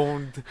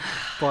moaned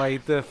by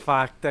the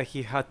fact that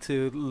he had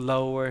to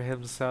lower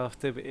himself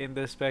to be in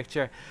this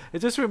picture. It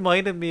just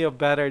reminded me of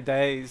better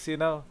days, you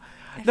know.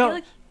 I feel No,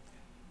 like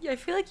I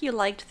feel like you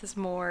liked this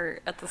more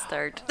at the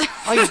start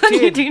I than you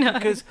did do now.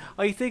 because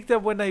I think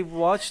that when I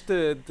watched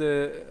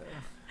the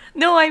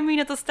No, I mean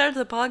at the start of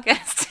the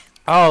podcast.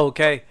 oh,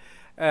 okay.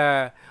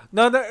 No,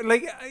 no,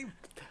 like,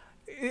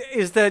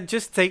 is that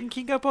just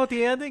thinking about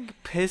the ending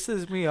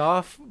pisses me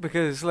off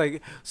because,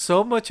 like,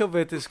 so much of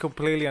it is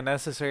completely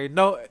unnecessary.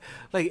 No,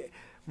 like,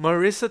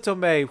 Marissa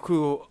Tomei,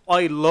 who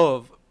I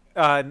love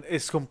and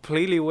is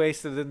completely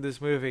wasted in this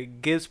movie,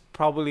 gives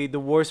probably the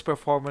worst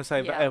performance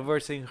I've Yeah. ever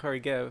seen her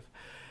give.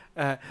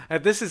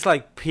 And this is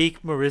like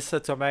peak Marissa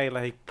Tomei,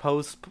 like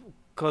post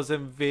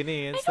cousin Vinny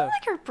and I don't stuff.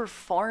 think her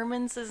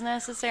performance is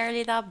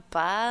necessarily that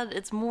bad.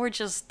 It's more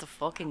just the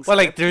fucking Well,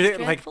 like, script is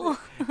like, dreadful.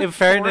 in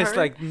fairness, her.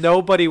 like,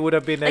 nobody would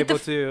have been Like able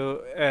to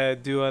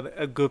do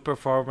a good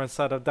performance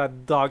out of that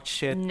dog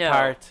shit No.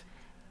 part.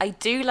 I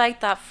do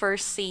like that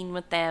first scene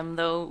with them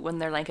though when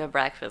they're like at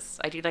breakfast.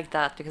 I do like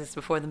that because it's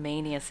before the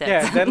mania sets.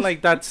 Yeah, then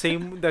like that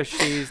scene that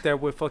she's there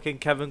with fucking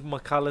Kevin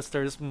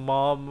McAllister's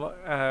mom,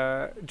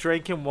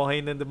 drinking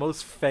wine in the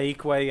most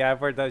fake way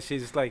ever. That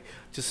she's like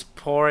just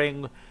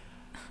pouring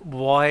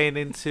wine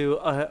into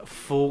a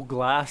full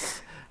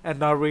glass and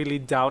not really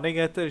downing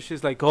it. And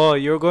she's like, "Oh,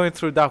 you're going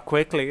through that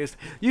quickly."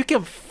 You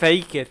can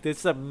fake it.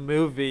 It's a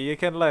movie. You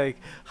can like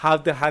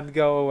have the hand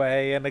go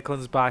away and it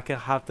comes back and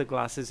half the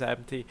glass is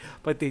empty.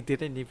 But they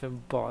didn't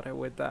even bother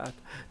with that.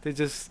 They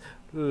just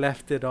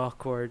left it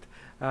awkward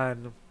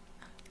and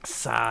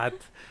sad,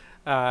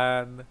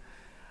 and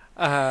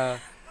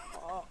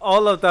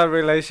all of that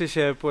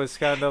relationship was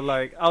kind of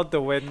like out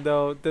the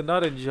window. Did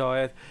not enjoy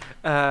it.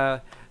 I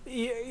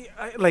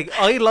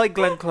like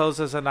Glenn Close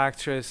as an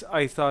actress.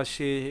 I thought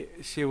she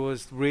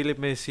was really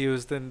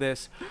misused in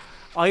this.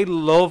 I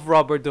love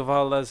Robert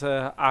Duvall as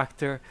an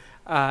actor,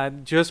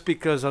 and just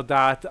because of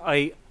that,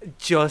 I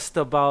just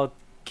about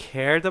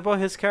cared about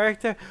his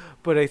character.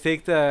 But I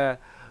think that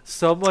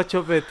so much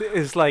of it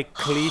is like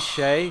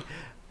cliche.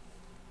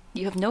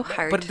 You have no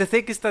heart. But the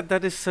thing is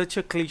that is such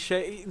a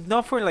cliche,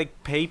 not for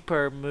like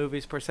paper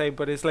movies per se,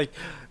 but it's like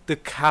the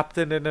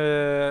captain in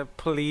a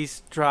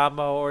police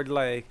drama, or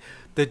like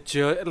the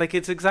judge. Like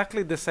it's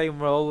exactly the same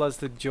role as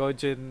the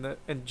judge in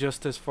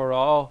Justice for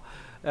All,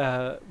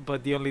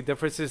 but the only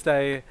difference is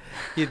that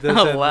he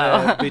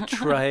doesn't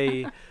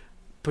betray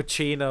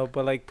Pacino.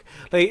 But like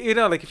you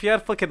know, like if you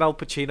had fucking Al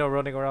Pacino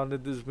running around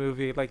in this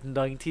movie, like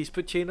 90s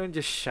Pacino, and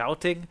just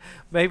shouting,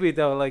 maybe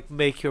they'll like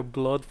make your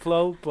blood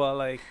flow. But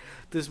like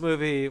this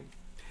movie,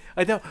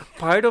 I know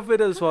part of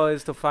it as well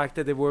is the fact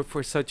that they work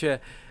for such a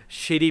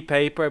shitty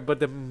paper,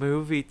 but the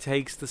movie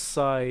takes the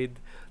side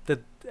that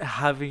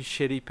having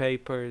shitty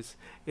papers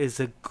is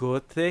a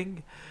good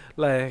thing.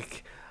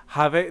 Like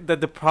having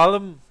that, the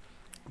problem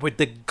with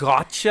the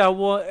gotcha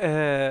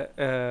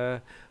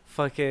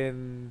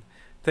fucking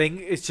thing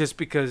is just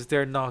because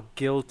they're not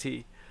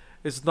guilty.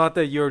 It's not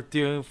that you're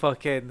doing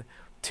fucking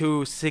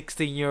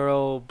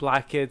 16-year-old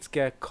black kids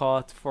get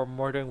caught for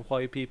murdering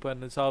white people,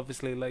 and it's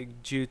obviously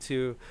like due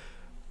to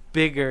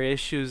bigger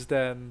issues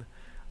than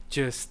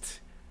just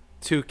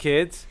two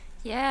kids.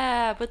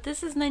 Yeah, but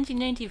this is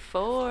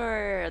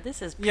 1994.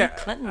 This is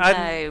pre-Clinton and-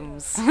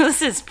 times.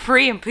 This is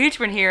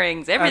pre-impeachment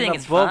hearings. Everything and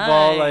is above fine.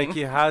 all, like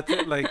you had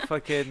to, like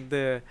fucking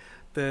the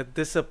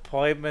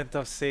disappointment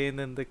of seeing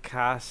in the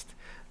cast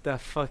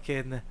that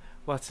fucking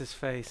what's his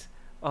face?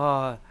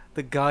 The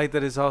guy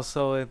that is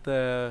also in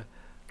the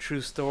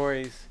True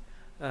Stories,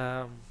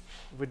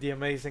 with the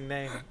amazing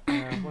name.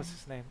 What's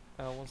his name?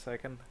 1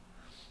 second.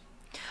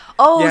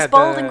 Oh, Yeah,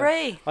 Spalding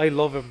Gray. I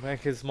love him,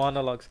 like his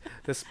monologues.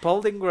 The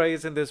Spalding Gray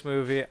is in this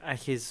movie, and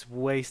he's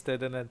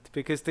wasted in it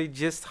because they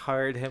just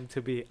hired him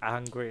to be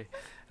angry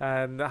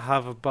and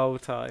have a bow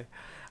tie,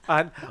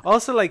 and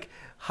also like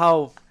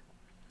how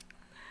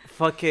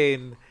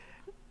fucking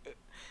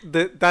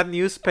that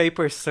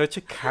newspaper is such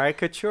a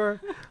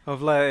caricature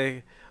of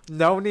like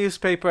no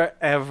newspaper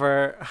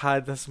ever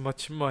had as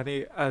much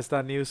money as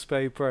that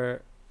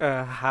newspaper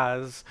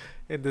has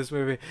in this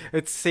movie.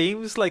 It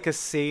seems like a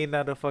scene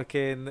out of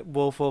fucking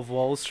Wolf of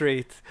Wall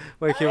Street.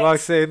 Like he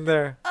walks in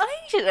there. I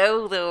don't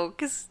know though,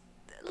 because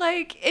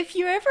like if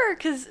you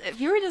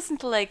were listening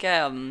to like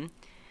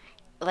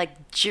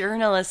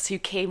journalists who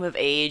came of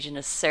age in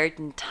a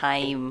certain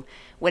time,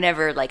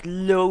 whenever like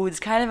loads,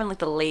 kind of in like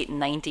the late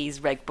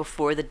 90s, like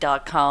before the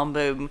dot-com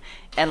boom,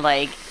 and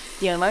like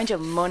the amount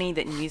of money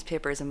that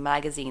newspapers and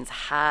magazines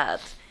had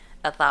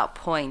at that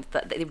point,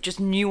 that they just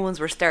new ones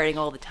were starting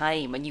all the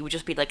time, and you would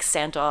just be like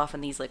sent off on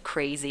these like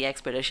crazy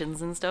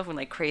expeditions and stuff and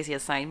like crazy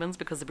assignments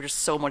because there was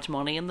just so much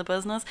money in the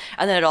business,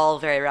 and then it all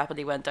very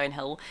rapidly went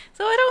downhill.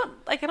 So I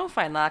don't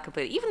find that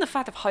completely, even the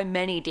fact of how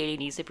many daily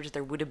newspapers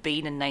there would have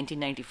been in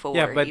 1994.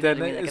 Yeah, but you know then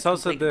what I mean? Like, it's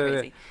also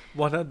crazy.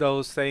 one of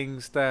those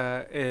things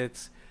that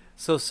it's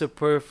so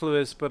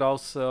superfluous, but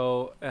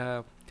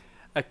also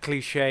a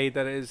cliche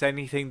that is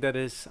anything that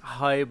is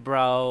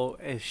highbrow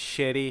is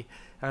shitty,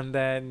 and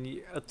then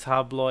a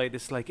tabloid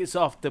is like it's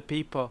off the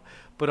people,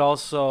 but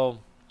also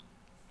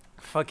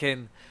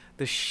fucking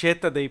the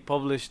shit that they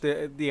publish,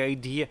 the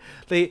idea,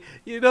 like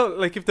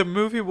like if the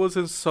movie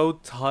wasn't so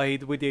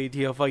tied with the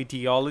idea of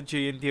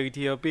ideology and the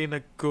idea of being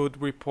a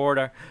good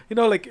reporter,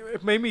 like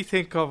it made me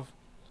think of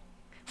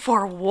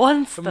For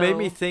once, it though. made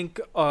me think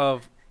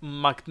of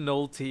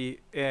McNulty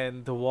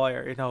in The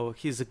Wire.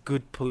 He's a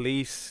good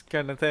police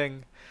kind of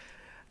thing.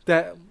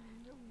 That,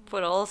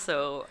 but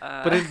also,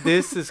 but in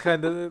this is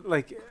kind of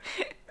like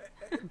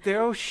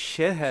they're all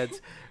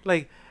shitheads.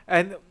 Like,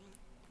 and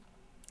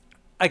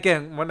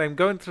again, when I'm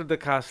going through the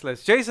cast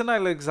list, Jason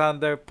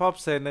Alexander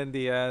pops in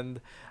the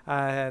end,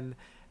 and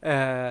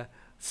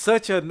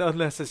such an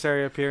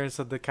unnecessary appearance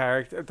of the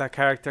character. That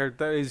character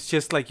that is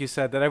just like you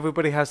said. That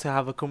everybody has to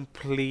have a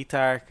complete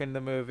arc in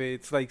the movie.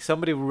 It's like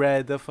somebody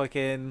read the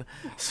fucking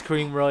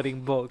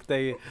screenwriting book.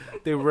 They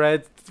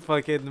read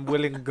fucking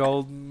William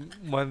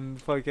Goldman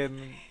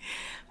fucking.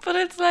 But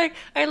it's like,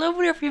 I love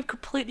whenever you've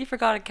completely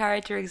forgot a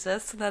character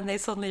exists and then they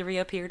suddenly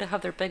reappear to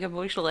have their big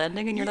emotional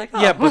ending and you're like, oh.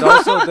 Yeah, but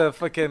also the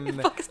fucking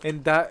Fuck is-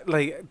 in that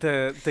like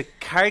the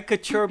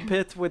caricature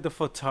bit with the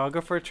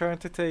photographer trying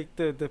to take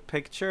the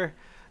picture,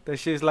 that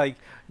she's like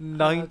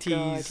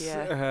 90s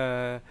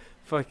yeah.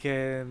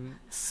 fucking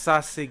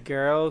sassy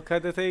girl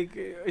kind of thing.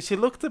 She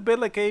looked a bit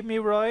like Amy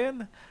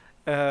Ryan,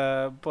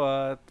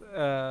 but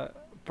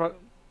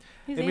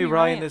Who's Amy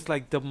Ryan is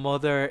like the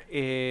mother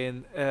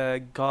in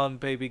Gone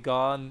Baby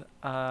Gone,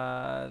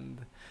 and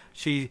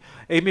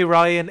Amy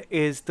Ryan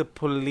is the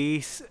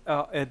police,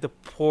 the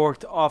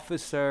port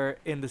officer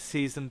in the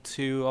season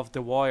 2 of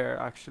The Wire,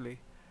 actually.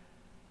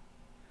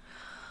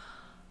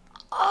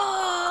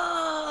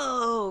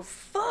 Oh,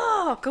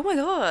 fuck. Oh my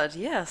god.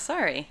 Yeah,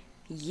 sorry.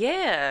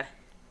 Yeah.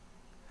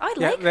 I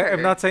Yeah, like her.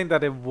 I'm not saying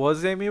that it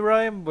was Amy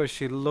Ryan, but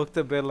she looked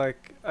a bit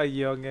like a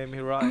young Amy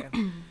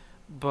Ryan.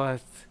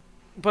 but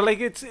like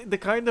it's the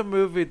kind of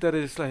movie that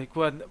is like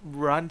when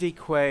Randy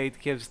Quaid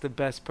gives the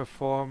best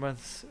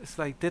performance. It's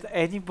like, did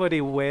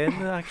anybody win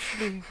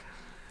actually?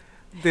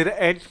 Did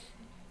any?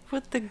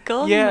 With the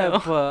gun, Yeah, though.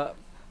 but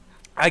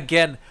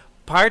again,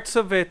 parts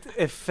of it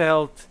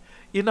felt.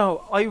 You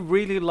know, I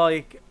really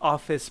like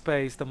Office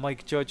Space, the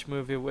Mike Judge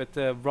movie with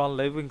Ron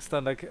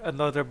Livingston, like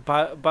another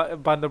Band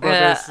of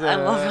Brothers I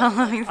love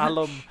Ron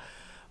alum.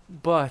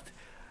 But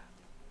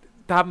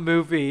that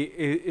movie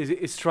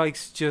it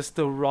strikes just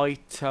the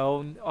right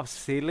tone of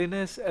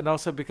silliness, and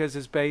also because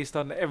it's based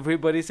on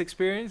everybody's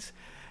experience,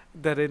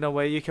 that in a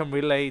way you can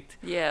relate.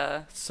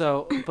 Yeah.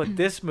 So, but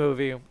this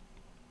movie,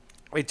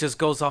 it just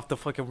goes off the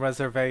fucking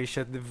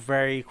reservation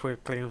very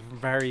quickly,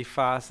 very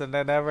fast, and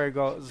then never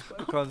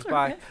comes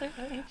back.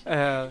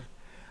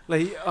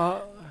 Like,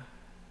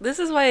 This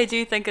is why I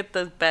do think that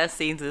the best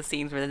scenes are the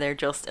scenes where they're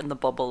just in the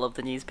bubble of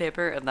the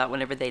newspaper, and that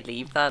whenever they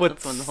leave that, But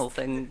that's when the whole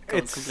thing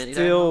goes it's completely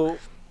downhill. still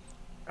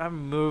a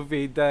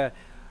movie that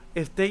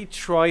if they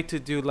try to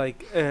do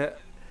like a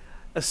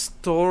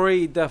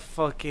story that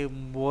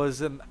fucking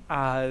wasn't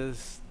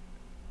as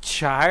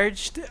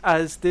charged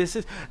as this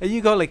is, and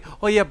you go like,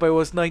 oh yeah, but it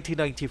was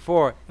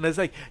 1994, and it's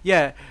like,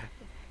 yeah,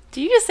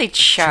 Do you just say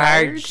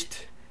charged?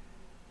 charged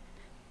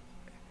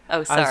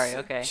Oh, sorry, as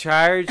okay.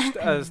 charged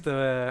as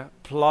the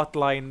plot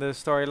line, the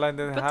storyline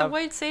that they But the have.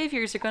 white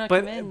saviors are gonna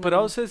come in. But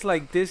also it's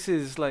like this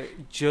is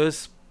like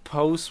just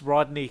post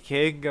Rodney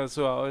King as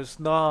well. It's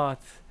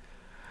not,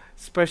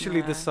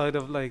 especially Nah. the side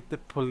of like the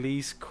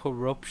police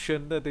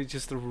corruption that they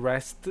just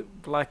arrest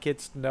black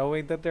kids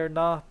knowing that they're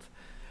not.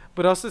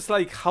 But also it's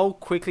like how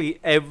quickly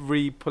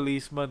every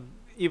policeman,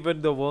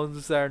 even the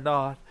ones that are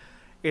not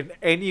in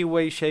any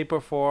way, shape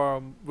or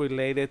form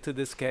related to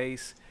this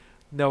case,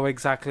 know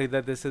exactly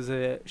that this is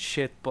a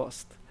shit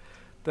bust.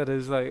 That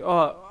is like,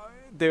 oh,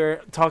 they're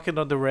talking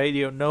on the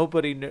radio.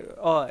 Nobody knew.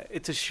 Oh,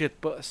 it's a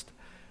shit bust.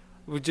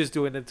 We're just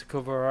doing it to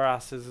cover our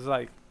asses. It's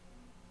like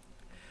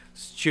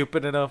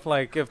stupid enough.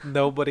 Like if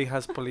nobody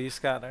has police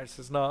scanners,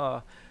 it's not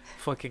a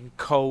fucking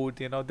code.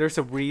 You know, there's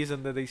a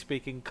reason that they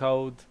speak in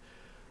code.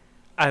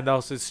 And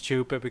also it's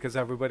stupid because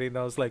everybody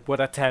knows like what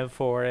a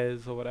 10-4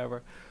 is or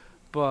whatever.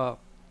 But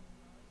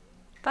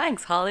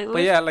Thanks,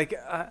 Hollywood. yeah, like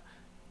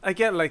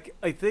again, like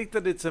I think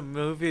that it's a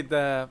movie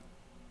that,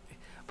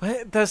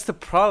 but that's the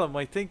problem.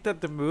 I think that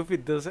the movie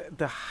does,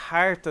 the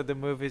heart of the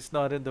movie is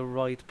not in the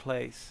right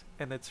place,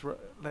 and it's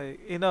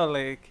like, you know,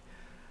 like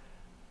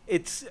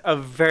it's a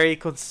very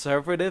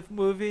conservative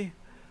movie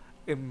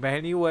in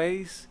many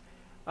ways,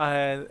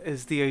 and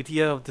is the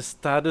idea of the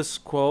status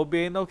quo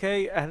being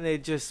okay, and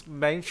it just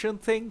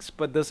mentions things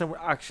but doesn't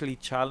actually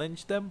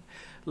challenge them,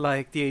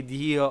 like the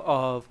idea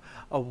of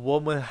a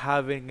woman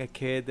having a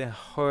kid and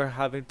her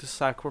having to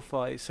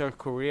sacrifice her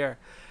career.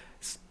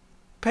 It's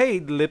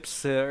paid lip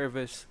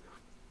service,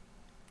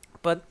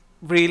 but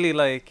really,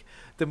 like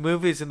the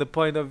movie's in the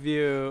point of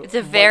view. It's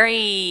a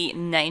very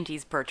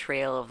 90s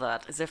portrayal of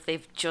that, as if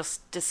they've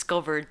just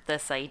discovered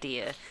this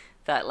idea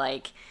that,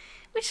 like,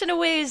 which in a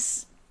way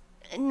is,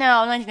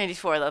 no,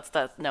 1994,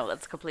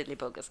 that's completely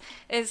bogus.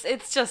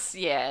 It's just,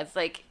 yeah, it's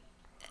like,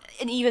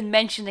 and even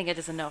mentioning it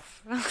is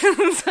enough.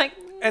 It's like,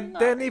 And not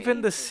then really.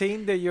 even the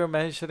scene that you're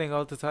mentioning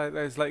all the time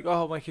is like,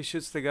 oh, when he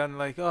shoots the gun,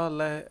 like, oh,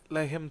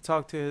 let him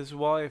talk to his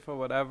wife or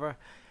whatever.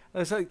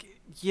 And it's like,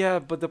 yeah,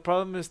 but the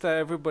problem is that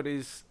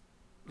everybody's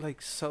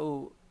like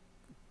so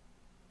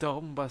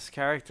dumb as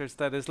characters,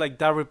 that is like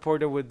that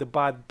reporter with the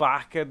bad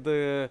back and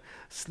the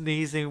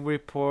sneezing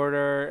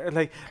reporter, and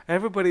like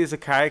everybody is a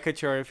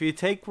caricature. If you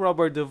take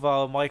Robert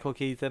Duvall, Michael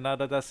Keaton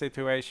out of that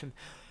situation,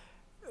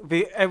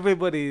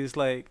 everybody is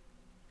like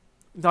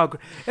not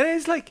great. And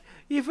it's like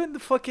even the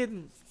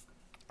fucking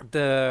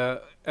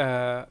the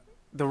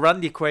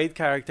Randy Quaid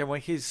character,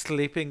 when he's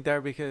sleeping there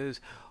because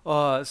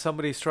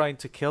somebody's trying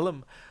to kill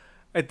him,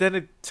 and then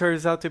it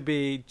turns out to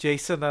be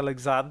Jason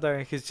Alexander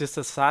and he's just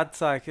a sad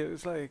sack. It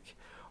was like,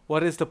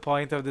 what is the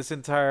point of this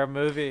entire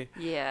movie?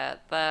 Yeah,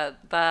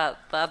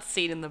 that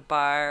scene in the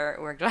bar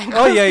where Glenn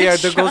Oh Close yeah, yeah.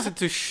 gets That goes shot.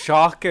 into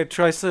shock and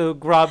tries to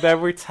grab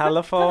every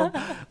telephone.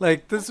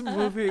 Like this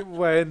movie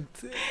went.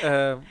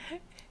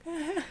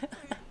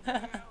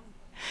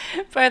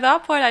 By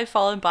that point, I'd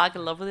fallen back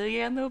in love with it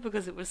again, though,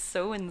 because it was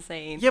so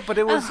insane. Yeah, but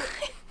it was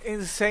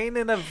insane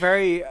in a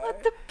very.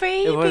 What the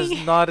It was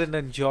baby? not an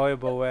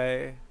enjoyable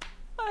way.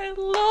 I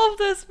love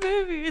this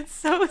movie. It's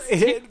so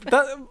stupid.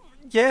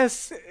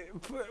 Yes,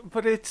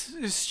 but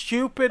it's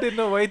stupid in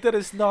a way that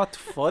is not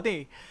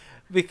funny,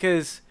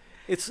 because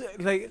it's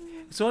like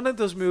it's one of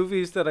those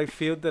movies that I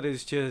feel that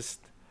is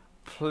just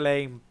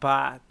plain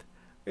bad.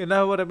 You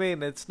know what I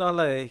mean? It's not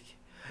like,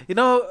 you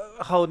know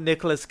how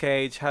Nicolas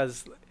Cage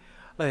has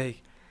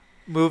like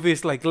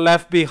movies like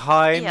Left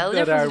Behind Yeah, that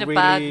Lift are was a really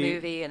bad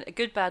movie and a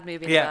good bad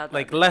movie and a yeah, bad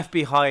like movie. Left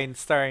Behind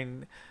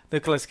starring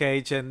Nicolas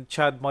Cage and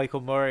Chad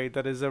Michael Murray,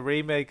 that is a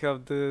remake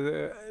of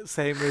the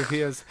same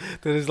movie as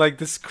that is like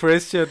this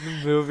Christian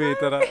movie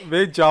that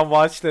me and John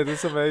watched it.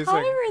 It's How amazing.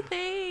 are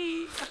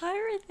they? How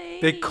are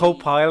they? The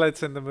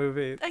co-pilots in the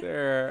movie. I-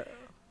 They're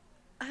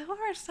I don't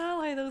understand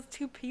why those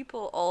two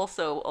people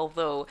also,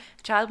 although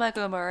Chad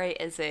Michael Murray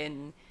is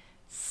in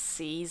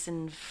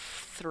season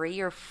 3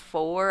 or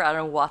 4. I don't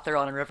know what they're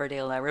on in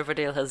Riverdale now.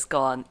 Riverdale has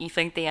gone. You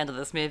think the end of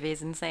this movie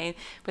is insane,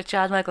 but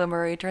Chad Michael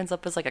Murray turns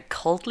up as like a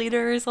cult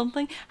leader or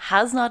something.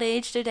 Has not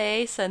aged a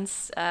day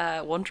since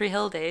One Tree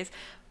Hill days.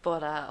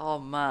 But oh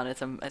man,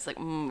 it's like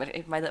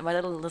my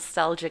little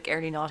nostalgic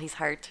early noughties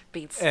heart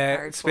beats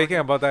hard. speaking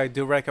about that, I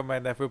do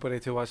recommend everybody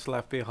to watch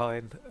Left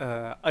Behind.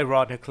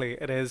 Ironically,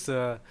 it is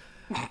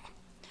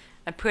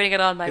I'm putting it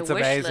on my it's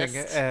wish amazing.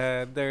 list.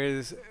 There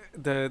is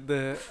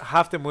the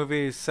half the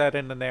movie is set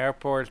in an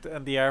airport,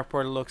 and the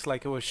airport looks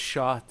like it was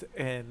shot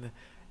in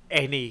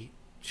any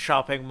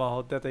shopping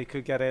mall that they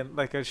could get in,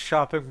 like a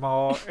shopping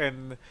mall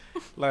in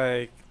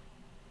like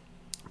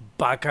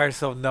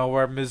backers of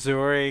nowhere,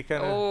 Missouri,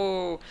 kind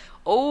of.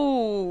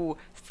 Oh,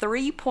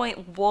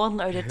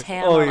 3.1 out of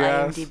 10 Oh, on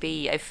yes.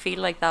 IMDb. I feel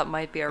like that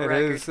might be a It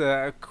record.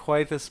 is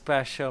quite a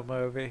special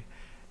movie.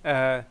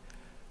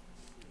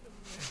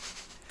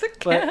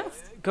 But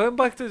going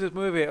back to this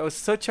movie, it was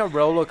such a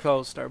roller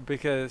coaster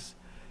because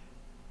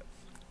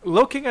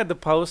looking at the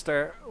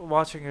poster,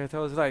 watching it, I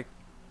was like,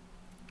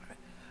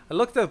 I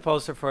looked at the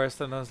poster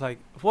first and I was like,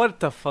 what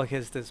the fuck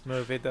is this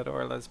movie that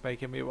Orla's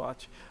making me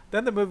watch?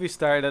 Then the movie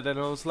started and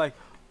I was like,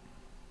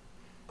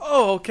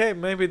 oh, okay,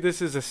 maybe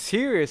this is a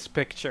serious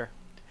picture.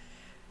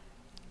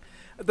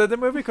 Then the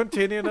movie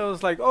continued and I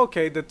was like,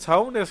 okay, the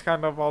tone is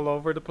kind of all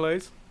over the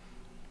place,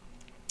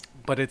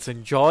 but it's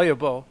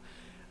enjoyable.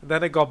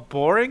 Then it got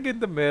boring in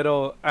the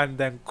middle and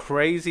then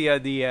crazy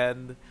at the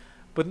end,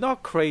 but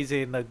not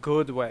crazy in a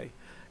good way,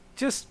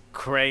 just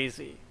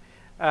crazy.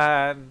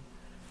 And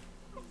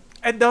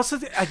also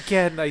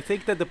again, I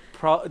think that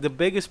the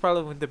biggest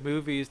problem with the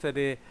movie is that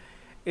it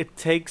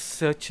takes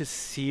such a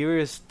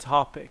serious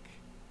topic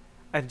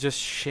and just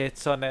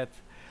shits on it.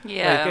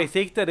 Yeah. Like I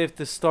think that if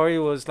the story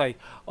was like,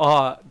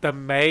 oh, the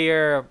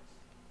mayor,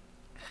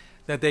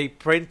 that they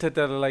printed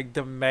that like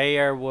the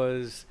mayor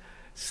was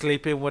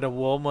sleeping with a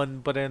woman,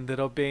 but ended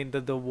up being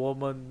that the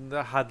woman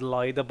had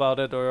lied about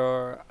it,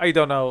 or I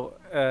don't know,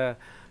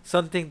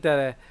 something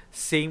that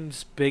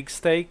seems big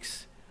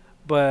stakes,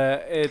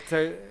 but it.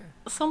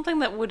 Something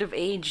that would have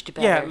aged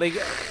better. Yeah, like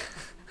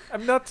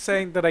I'm not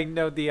saying that I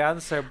know the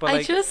answer, but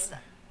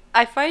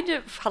I find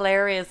it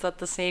hilarious that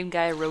the same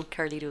guy wrote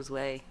Carlito's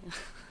Way.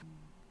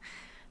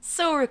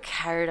 So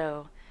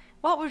Ricardo,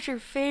 what was your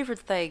favorite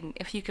thing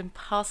if you can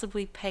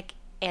possibly pick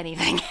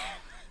anything?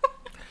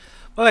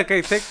 well, like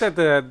I think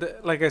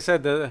that like I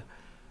said,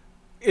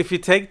 if you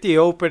take the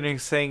opening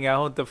thing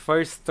out, the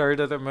first third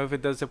of the movie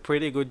does a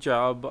pretty good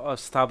job of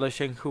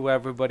establishing who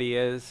everybody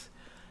is,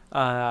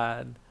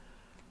 and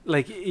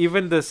like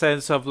even the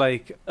sense of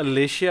like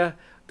Alicia,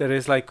 that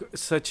is like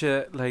such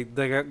a like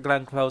the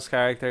Glenn Close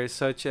character is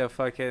such a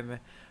fucking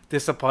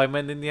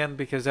disappointment in the end,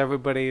 because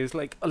everybody is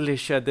like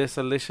Alicia this,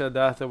 Alicia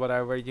that, or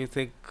whatever. You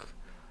think,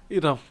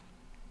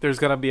 there's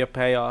gonna be a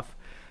payoff.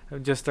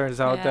 It just turns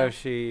out that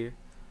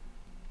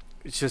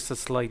it's just a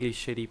slightly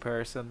shitty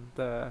person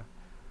that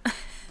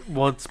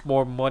wants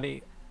more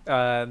money.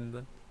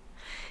 And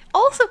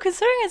also,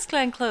 considering it's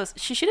Glenn Close,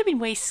 she should have been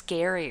way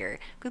scarier.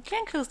 But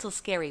Glenn Close does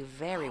scary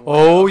very well.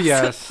 Oh, So,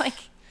 yes.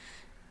 like,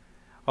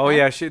 oh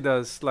yeah, she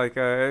does. Like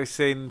I've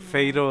seen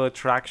Fatal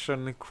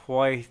Attraction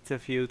quite a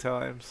few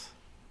times.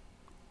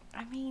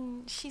 I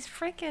mean, she's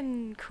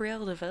freaking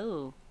Cruella de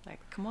Vil.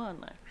 Like, come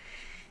on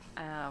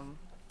now.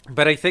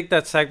 But I think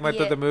that segment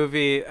Yeah. of the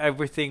movie,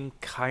 everything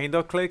kind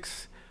of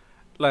clicks.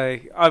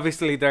 Like,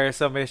 obviously there are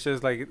some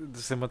issues, like the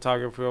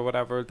cinematography or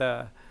whatever,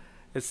 that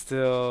it's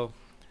still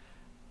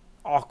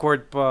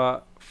awkward,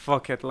 but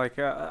fuck it. Like,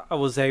 I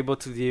was able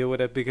to deal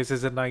with it because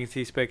it's a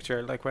 90s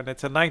picture. Like, when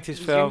it's a 90s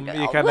film,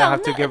 you kind of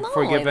have to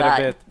forgive it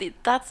a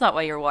bit. That's not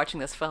why you're watching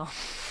this film.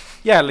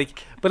 Yeah,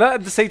 like, but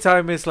at the same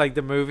time, it's like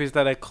the movies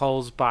that it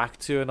calls back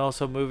to, and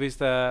also movies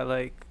that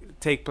like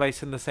take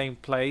place in the same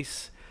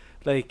place.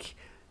 Like,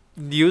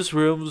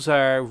 newsrooms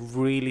are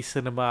really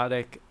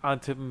cinematic,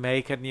 and to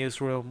make a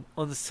newsroom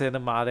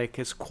uncinematic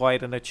is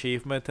quite an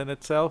achievement in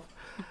itself.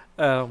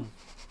 Um,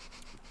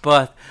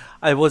 but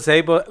I was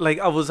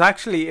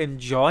actually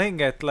enjoying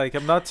it. Like,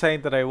 I'm not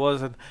saying that I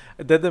wasn't.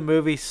 Then the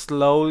movie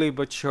slowly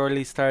but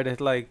surely started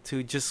like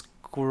to just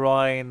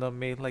grind on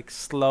me, like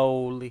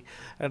slowly,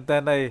 and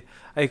then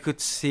I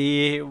could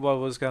see what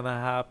was gonna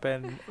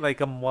happen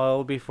like a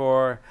mile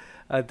before,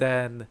 and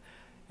then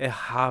it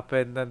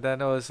happened, and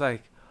then I was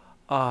like,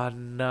 oh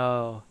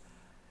no.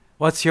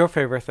 What's your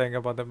favorite thing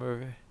about the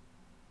movie?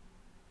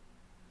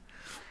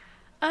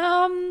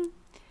 Um,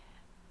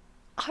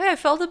 how I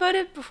felt about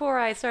it before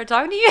I started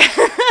talking to you.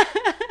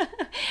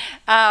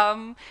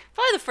 Probably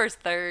the first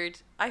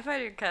third. I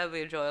find it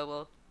incredibly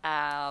enjoyable.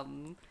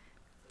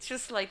 It's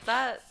just like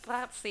that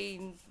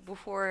scene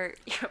before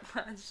your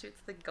man shoots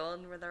the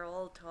gun where they're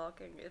all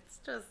talking. It's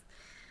just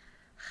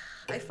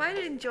I find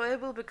it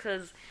enjoyable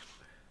because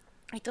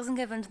it doesn't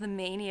give into the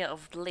mania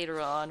of later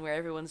on where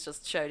everyone's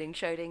just shouting.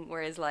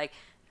 Whereas like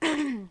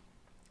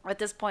at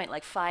this point,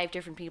 like five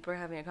different people are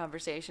having a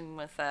conversation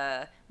with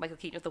Michael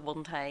Keaton at the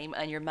one time,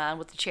 and your man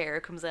with the chair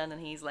comes in and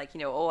he's like,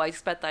 oh, I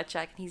expect that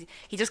check, and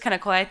he just kind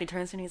of quietly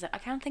turns to me and he's like, I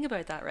can't think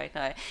about that right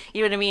now.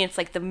 You know what I mean? It's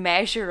like the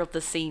measure of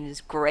the scene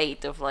is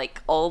great, of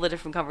like all the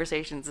different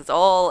conversations. It's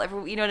all,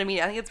 you know what I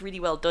mean? I think it's really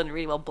well done,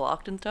 really well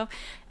blocked and stuff.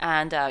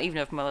 And even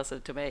if Melissa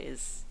Tomei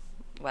is,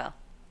 well,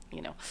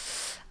 you know.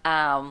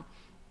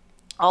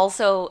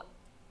 Also,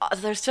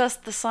 there's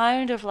just the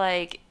sound of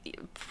like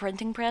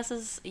printing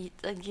presses.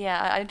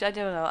 Yeah, I don't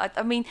know.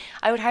 I mean,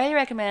 I would highly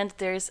recommend.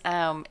 There's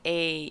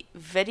a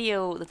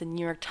video that the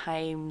New York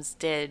Times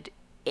did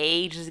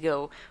ages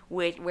ago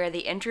where they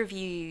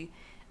interview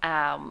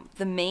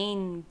the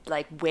main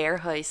like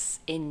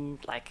warehouse in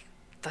like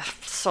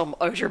some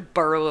outer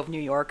borough of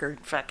New York or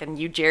fucking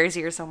New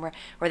Jersey or somewhere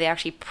where they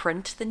actually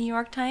print the New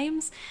York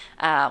Times.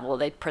 Well,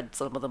 they print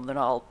some of them. They're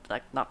not all,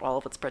 like, not all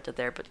of it's printed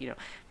there, but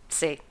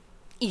say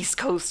East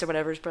Coast or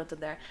whatever is printed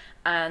there,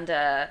 and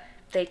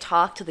they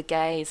talk to the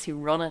guys who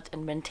run it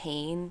and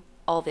maintain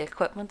all the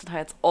equipment and how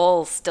it's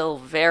all still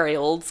very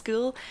old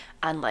school,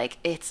 and like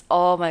it's,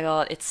 oh my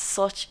god, it's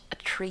such a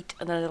treat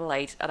and a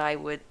delight, and I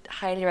would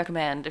highly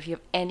recommend if you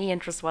have any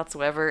interest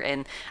whatsoever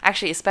in,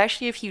 actually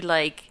especially if you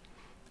like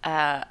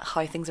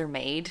how things are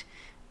made,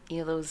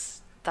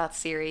 that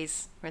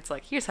series where it's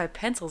like, here's how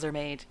pencils are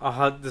made. I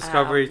had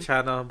Discovery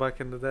Channel back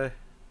in the day.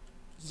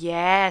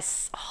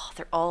 Yes. Oh,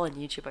 they're all on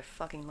YouTube. I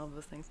fucking love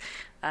those things.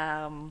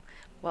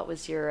 What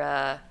was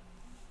your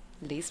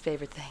least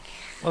favorite thing?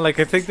 Well, like,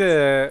 I think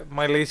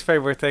my least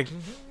favorite thing,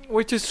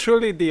 which is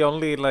truly the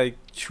only like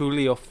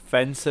truly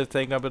offensive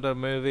thing about the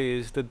movie,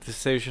 is the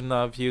decision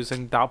of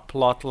using that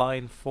plot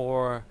line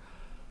for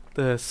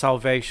the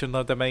salvation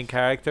of the main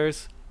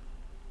characters,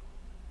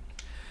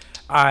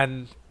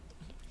 and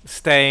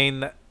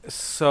staying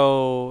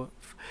so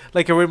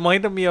like, it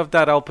reminded me of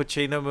that Al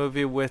Pacino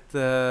movie with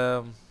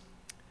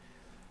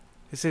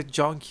is it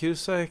John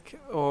Cusack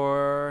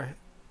or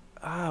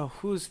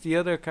who's the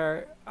other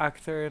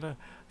actor in it? I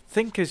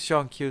think it's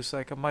John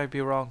Cusack. I might be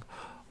wrong,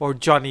 or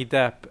Johnny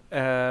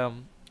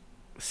Depp.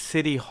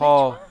 City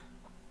Hall.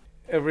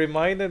 It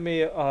reminded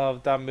me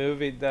of that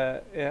movie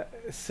that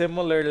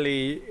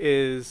similarly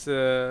is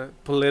a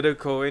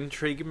political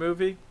intrigue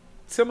movie,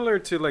 similar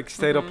to like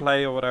State of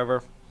Play or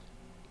whatever,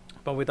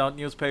 but without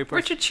newspapers.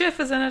 Richard Schiff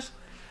is in it.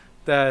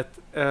 That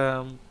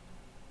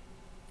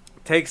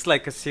takes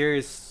like a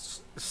serious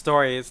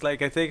story. It's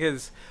like, I think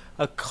it's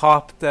a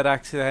cop that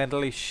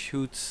accidentally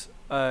shoots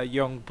a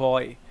young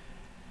boy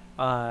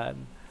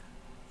and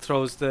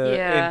throws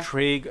the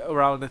intrigue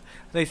around it.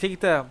 And I think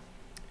that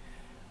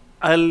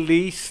at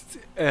least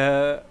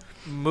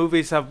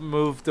movies have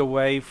moved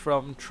away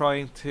from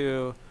trying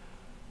to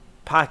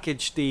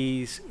package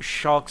these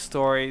shock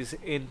stories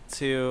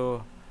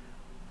into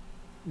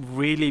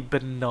really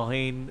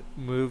benign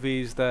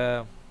movies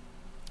that,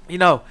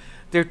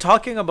 they're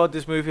talking about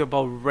this movie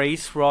about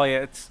race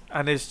riots,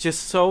 and it's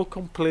just so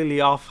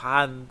completely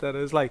offhand that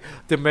it's like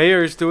the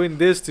mayor's doing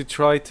this to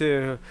try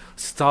to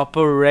stop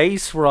a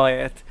race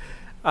riot.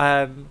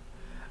 And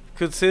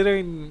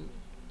considering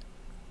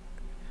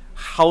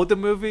how the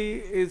movie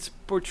is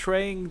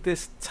portraying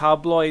this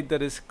tabloid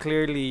that is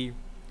clearly,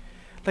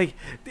 like,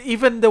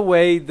 even the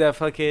way that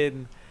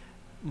fucking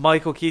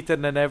Michael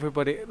Keaton and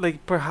everybody,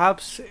 like,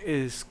 perhaps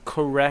is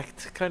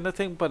correct kind of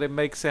thing, but it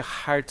makes it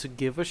hard to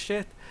give a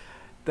shit.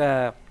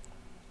 That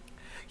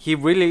he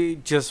really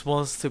just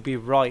wants to be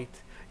right.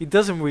 He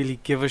doesn't really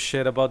give a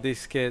shit about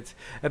these kids,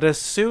 and as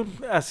soon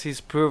as he's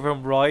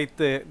proven right,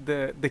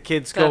 the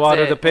kids go out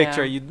of the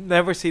picture. You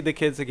never see the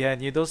kids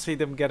again. You don't see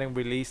them getting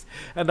released.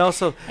 And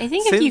also, I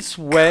think if you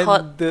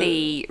cut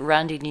the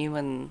Randy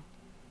Newman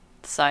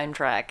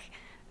soundtrack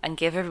and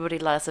give everybody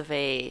less of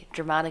a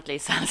dramatically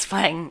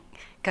satisfying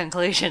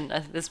conclusion,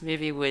 this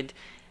movie would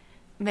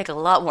make a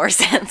lot more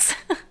sense.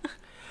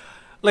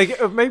 Like,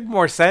 it would make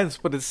more sense,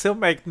 but it still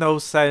make no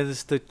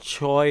sense, the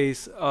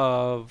choice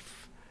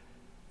of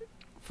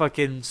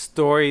fucking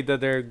story that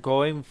they're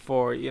going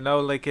for,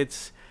 like,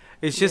 it's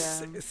It's Yeah.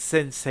 just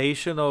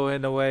sensational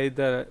in a way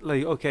that,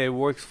 like, okay, it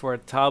works for a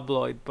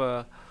tabloid,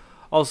 but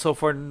also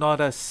for not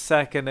a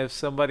second if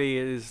somebody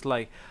is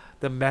like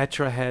the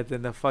metro head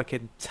in the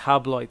fucking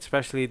tabloid,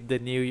 especially the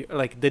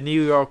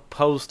New York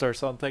Post or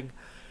something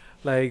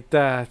like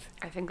that.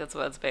 I think that's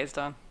what it's based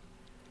on.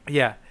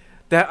 Yeah,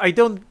 that I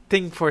don't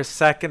think for a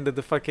second that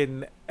the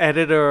fucking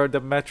editor or the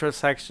metro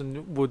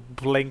section would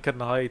blink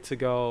an eye to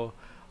go,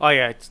 oh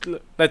yeah,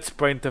 let's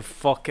print the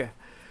fuck it,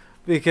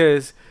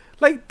 because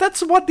like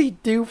that's what they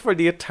do for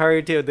the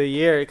entirety of the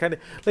year. Kind of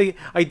like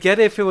I get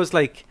it if it was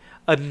like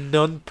a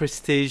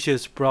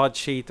non-prestigious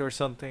broadsheet or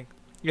something,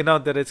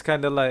 that it's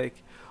kind of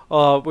like,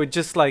 oh, we're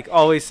just like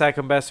always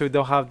second best. We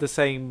don't have the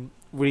same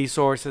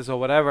resources or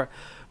whatever,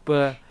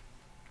 but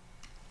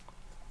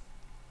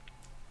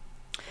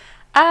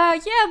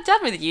Yeah,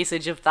 definitely the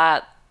usage of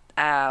that.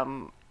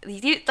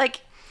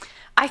 Like,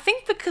 I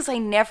think because I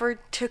never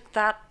took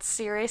that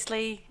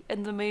seriously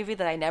in the movie,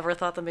 that I never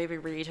thought the movie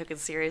really took it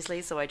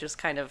seriously. So I just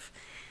kind of,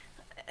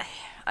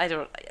 I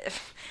don't,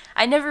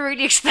 I never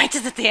really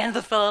expected at the end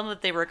of the film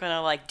that they were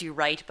gonna like do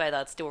right by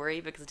that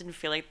story, because it didn't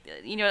feel like,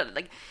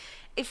 like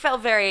it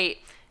felt very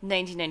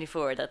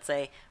 1994, let's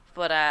say.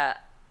 But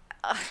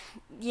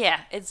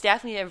yeah, it's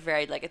definitely a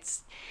very like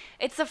it's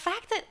the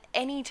fact that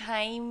any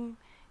time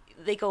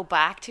they go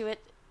back to it,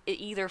 it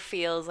either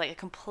feels like a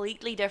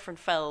completely different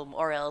film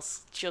or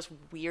else just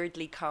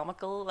weirdly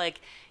comical. Like,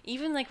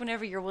 even like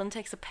whenever your one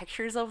takes the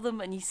pictures of them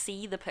and you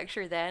see the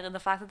picture then, and the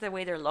fact that the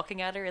way they're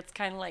looking at her, it's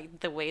kind of like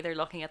the way they're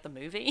looking at the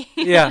movie.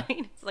 You know yeah, what I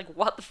mean? It's like,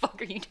 what the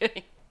fuck are you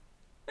doing?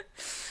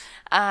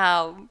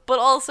 But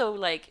also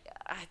like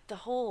the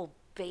whole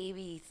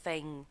baby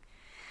thing,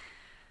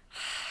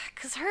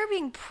 because her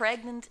being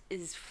pregnant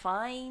is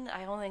fine.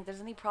 I don't think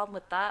there's any problem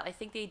with that. I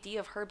think the idea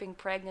of her being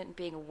pregnant and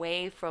being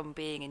away from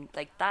being in,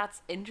 like,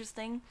 that's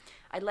interesting.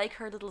 I like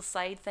her little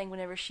side thing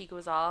whenever she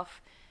goes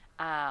off,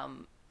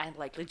 and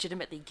like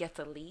legitimately gets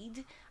a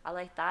lead. I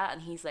like that,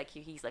 and he's like,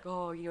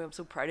 oh, I'm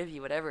so proud of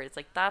you, whatever. It's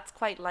like, that's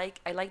quite like,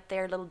 I like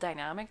their little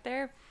dynamic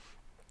there.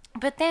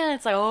 But then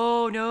it's like,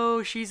 oh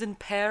no, she's in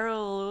peril.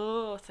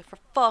 Oh, it's like, for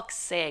fuck's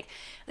sake.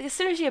 Like, as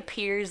soon as she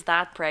appears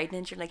that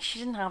pregnant, you're like, she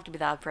didn't have to be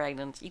that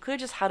pregnant. You could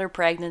have just had her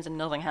pregnant and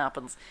nothing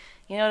happens.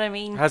 You know what I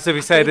mean? has to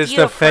be said, it's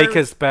the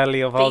fakest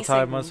belly of all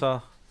time as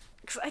well.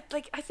 Because I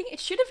think it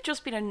should have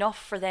just been enough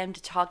for them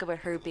to talk about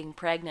her being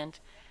pregnant,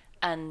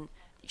 and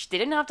they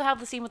didn't have to have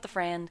the scene with the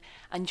friend,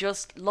 and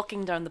just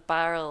looking down the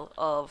barrel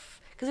of,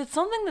 because it's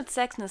something that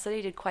Sex and the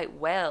City did quite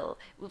well.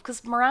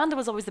 Because Miranda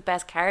was always the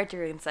best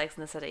character in Sex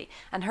and the City,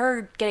 and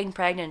her getting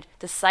pregnant,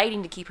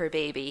 deciding to keep her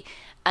baby,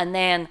 and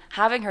then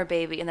having her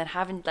baby, and then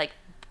having like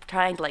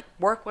trying to like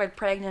work while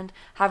pregnant,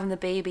 having the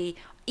baby.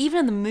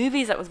 Even in the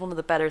movies, that was one of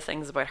the better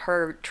things about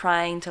her,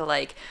 trying to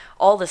like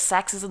all the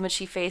sexism that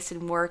she faced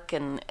in work,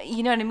 and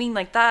you know what I mean,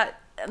 like that.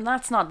 And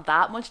that's not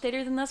that much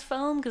later than this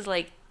film, because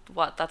like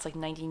that's like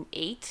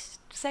 1998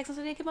 Sex and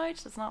the City came out,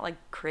 so it's not like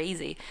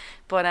crazy.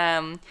 But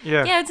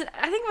yeah,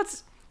 I think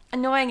what's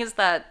annoying is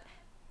that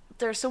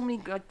there are so many,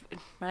 like, in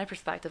my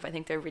perspective, I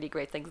think there are really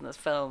great things in this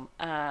film,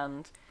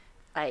 and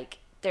like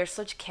there's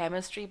such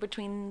chemistry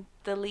between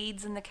the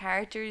leads and the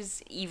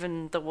characters,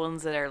 even the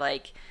ones that are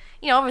like,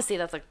 obviously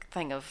that's a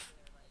thing of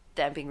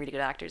them being really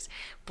good actors,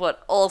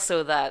 but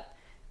also that,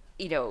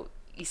 you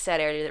said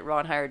earlier that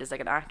Ron Howard is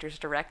like an actor's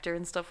director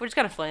and stuff, which is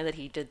kind of funny that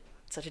he did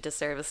such a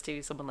disservice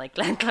to someone like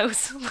Glenn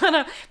Close. Particularly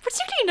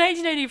in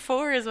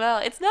 1994 as well.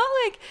 It's not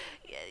like,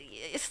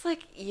 it's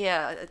like,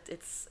 yeah,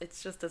 it's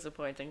just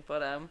disappointing,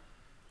 but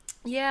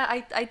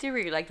yeah, I do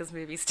really like this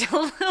movie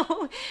still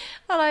though.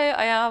 And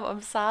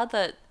I'm sad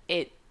that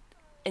it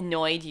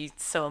annoyed you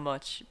so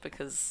much,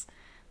 because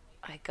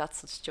I got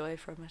such joy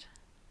from it.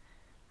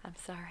 I'm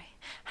sorry.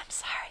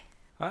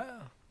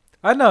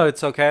 I know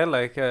it's okay.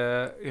 Like,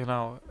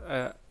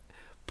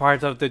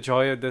 part of the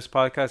joy of this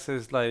podcast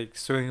is like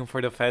swinging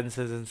for the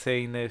fences and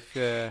seeing if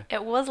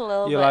It was a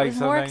little you bit. like It was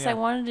more something. because I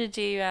wanted to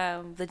do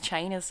the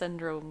China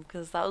Syndrome,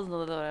 because that was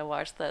another one I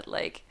watched that,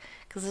 like,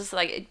 because it's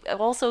like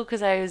also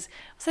because was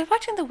I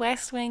watching The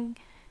West Wing,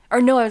 or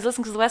no, I was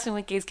listening, because The West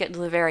Wing is getting to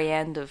the very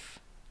end of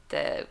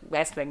the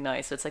West Wing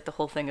now, so it's like the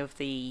whole thing of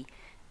the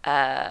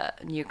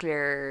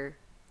nuclear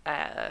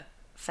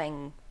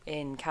thing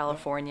in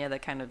California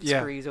that kind of Yeah.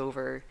 screws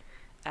over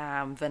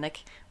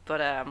Vinnick, but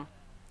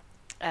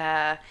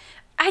I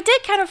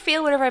did kind of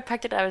feel whenever I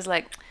picked it, I was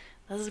like,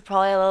 this is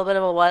probably a little bit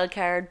of a wild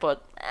card,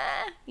 but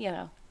you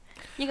gotta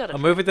A try.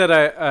 movie that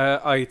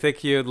I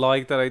think you'd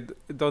like, that I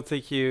don't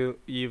think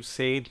you've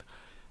seen.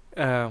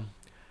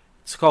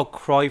 It's called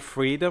Cry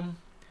Freedom.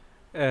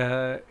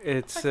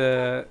 It's Might have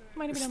been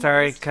on my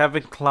starring list.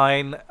 Kevin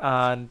Kline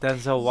and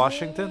Denzel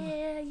Washington.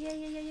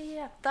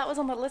 Yeah. That was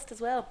on that list as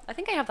well. I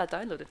think I have that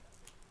downloaded.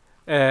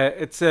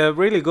 It's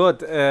really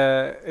good.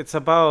 It's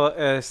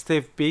about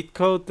Steve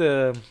Biko,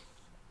 the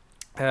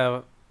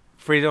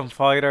freedom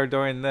fighter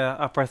during the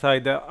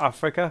apartheid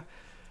Africa,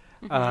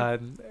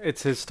 and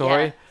it's his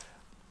story.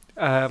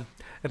 Um,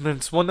 And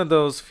it's one of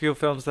those few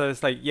films that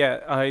is like,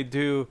 yeah, I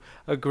do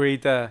agree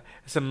that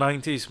it's a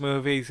 90s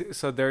movie,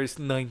 so there's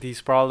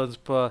 90s problems,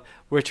 but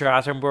Richard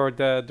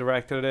Attenborough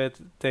directed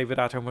it. David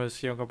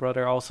Attenborough's younger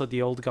brother, also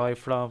the old guy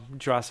from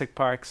Jurassic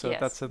Park, so Yes.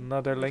 that's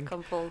another We've link.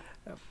 come full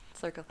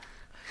circle.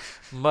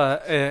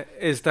 But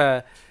is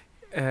that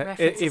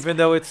References even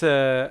though it's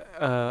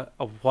a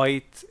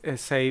white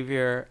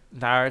savior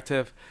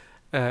narrative,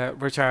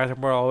 Richard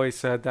Attenborough always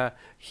said that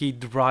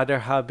he'd rather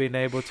have been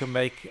able to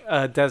make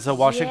a Denzel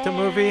Washington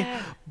movie,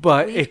 Yeah.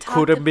 but We've it talked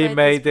couldn't be about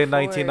made this in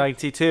before.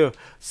 1992.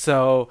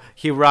 So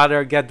he'd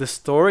rather get the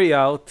story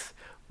out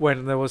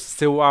when there was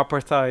still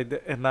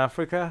apartheid in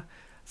Africa,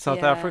 South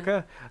Yeah.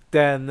 Africa,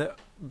 than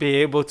be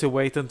able to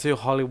wait until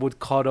Hollywood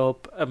caught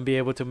up and be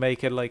able to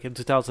make it like in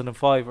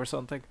 2005 or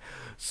something.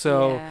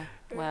 So yeah.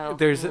 Well,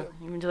 there's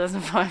even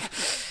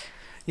 2005.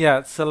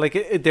 yeah, so like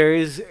there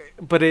is,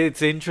 but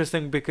it's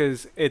interesting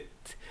because it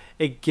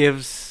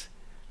gives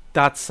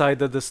that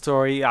side of the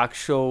story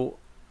actual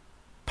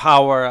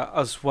power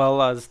as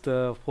well as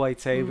the white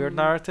savior Mm.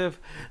 narrative.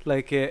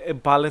 Like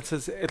it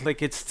balances it.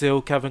 Like it's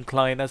still Kevin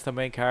Kline as the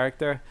main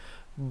character,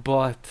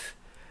 but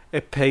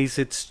it pays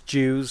its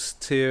dues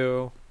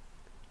to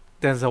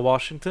Denzel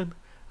Washington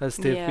as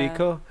Steve Yeah.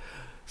 Biko.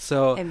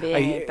 So And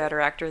being a better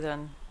actor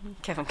than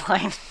Kevin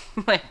Kline,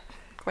 by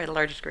quite a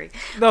large degree.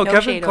 No, No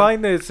Kevin shade on-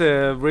 Kline is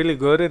really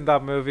good in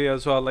that movie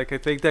as well. Like I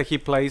think that he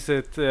plays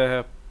it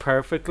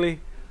perfectly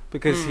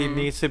because he Mm.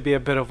 needs to be a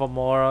bit of a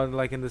moron,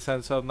 like in the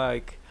sense of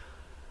like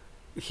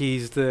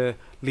he's the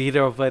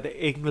leader of an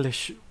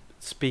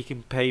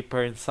English-speaking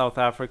paper in South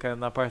Africa, in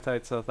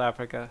apartheid South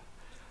Africa.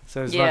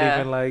 So it's not Yeah.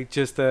 even like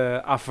just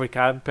a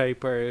African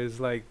paper. It's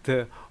like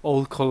the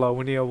old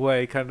colonial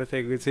way kind of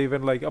thing. It's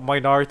even like a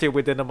minority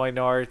within a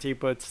minority,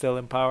 but still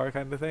in power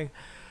kind of thing.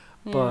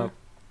 Yeah. But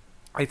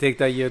I think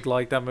that you'd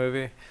like that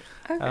movie.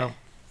 Okay.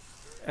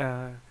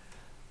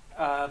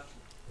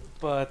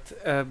 But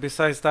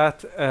besides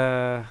that,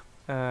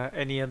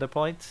 any other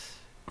points?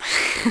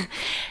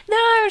 No,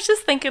 I was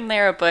just thinking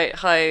there about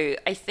how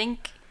I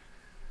think,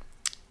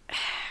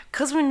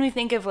 because when we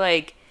think of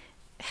like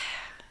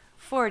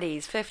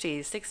 40s,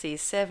 50s, 60s,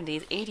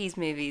 70s, 80s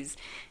movies,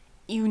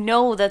 you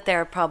know that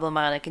they're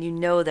problematic and you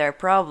know they're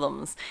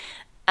problems.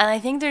 And I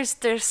think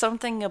there's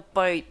something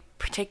about,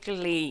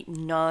 particularly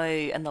now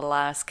in the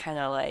last kind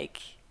of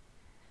like,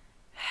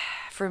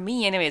 for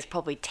me anyway, it's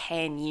probably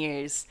 10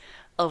 years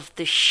of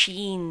the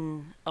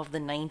sheen of the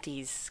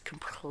 90s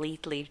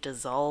completely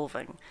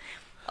dissolving.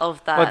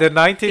 Of that But the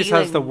 90s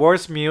has the feeling-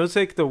 worst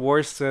music, the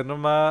worst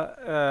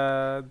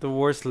cinema, the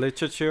worst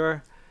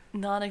literature.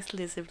 Not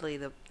exclusively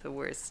the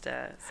worst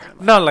cinema.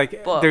 No,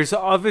 like But- there's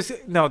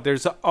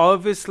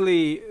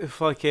obviously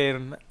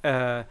fucking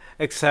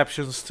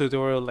exceptions to the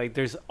rule. Like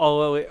there's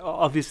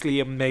obviously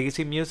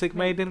amazing music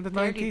made in the The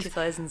early 90s.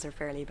 2000s are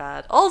fairly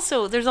bad.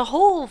 Also, there's a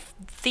whole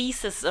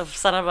thesis of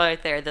cinema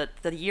out there that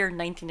the year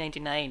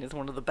 1999 is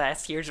one of the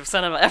best years of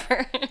cinema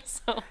ever.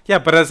 So Yeah,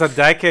 but as a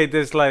decade,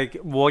 there's like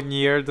 1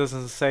 year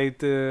doesn't save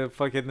the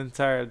fucking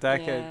entire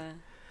decade. yeah.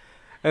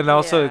 And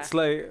also, Yeah. it's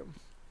like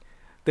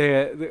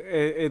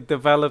it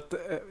developed.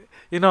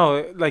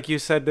 Like you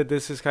said that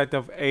this is kind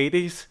of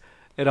 80s.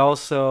 It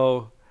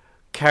also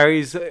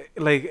carries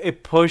like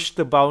it pushed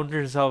the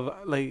boundaries of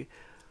like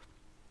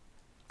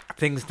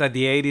things that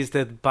the 80s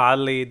did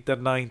badly, the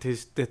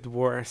 90s did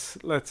worse.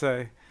 Let's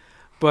say,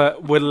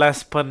 but with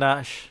less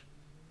panache.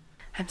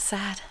 I'm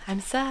sad.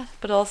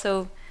 But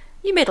also,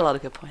 you made a lot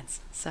of good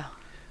points. So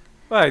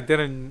Well, I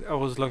didn't. I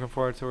was looking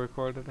forward to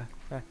recording it.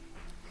 Yeah.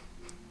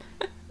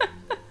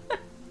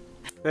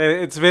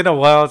 It's been a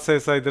while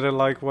since I didn't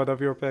like one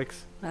of your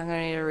picks. I'm gonna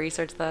need to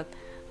research that.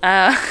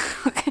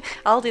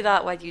 I'll do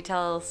that while you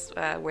tell us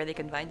where they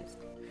can find us.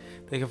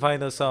 They can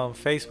find us on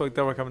Facebook,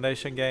 The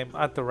Recommendation Game,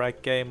 at The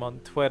Rec Game on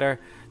Twitter,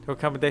 The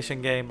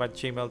Recommendation Game at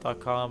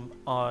gmail.com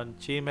on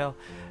Gmail,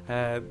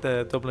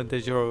 the Dublin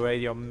Digital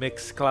Radio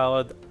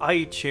Mixcloud,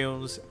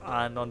 iTunes,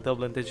 and on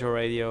Dublin Digital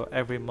Radio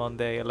every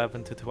Monday,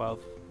 11 to 12.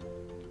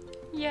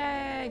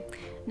 Yay!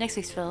 Next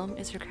week's film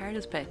is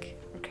Ricardo's pick.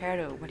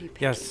 Ricardo, what do you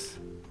pick? Yes.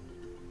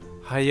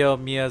 Hayao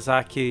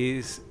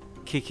Miyazaki's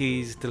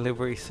Kiki's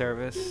Delivery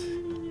Service.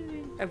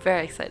 I'm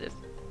very excited.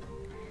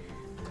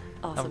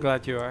 Awesome. I'm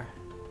glad you are.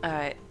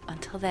 Alright,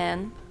 until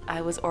then,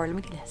 I was Orla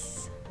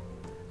McGuinness.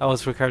 I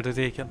was Ricardo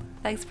Deacon.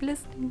 Thanks for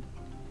listening.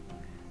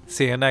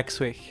 See you next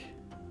week.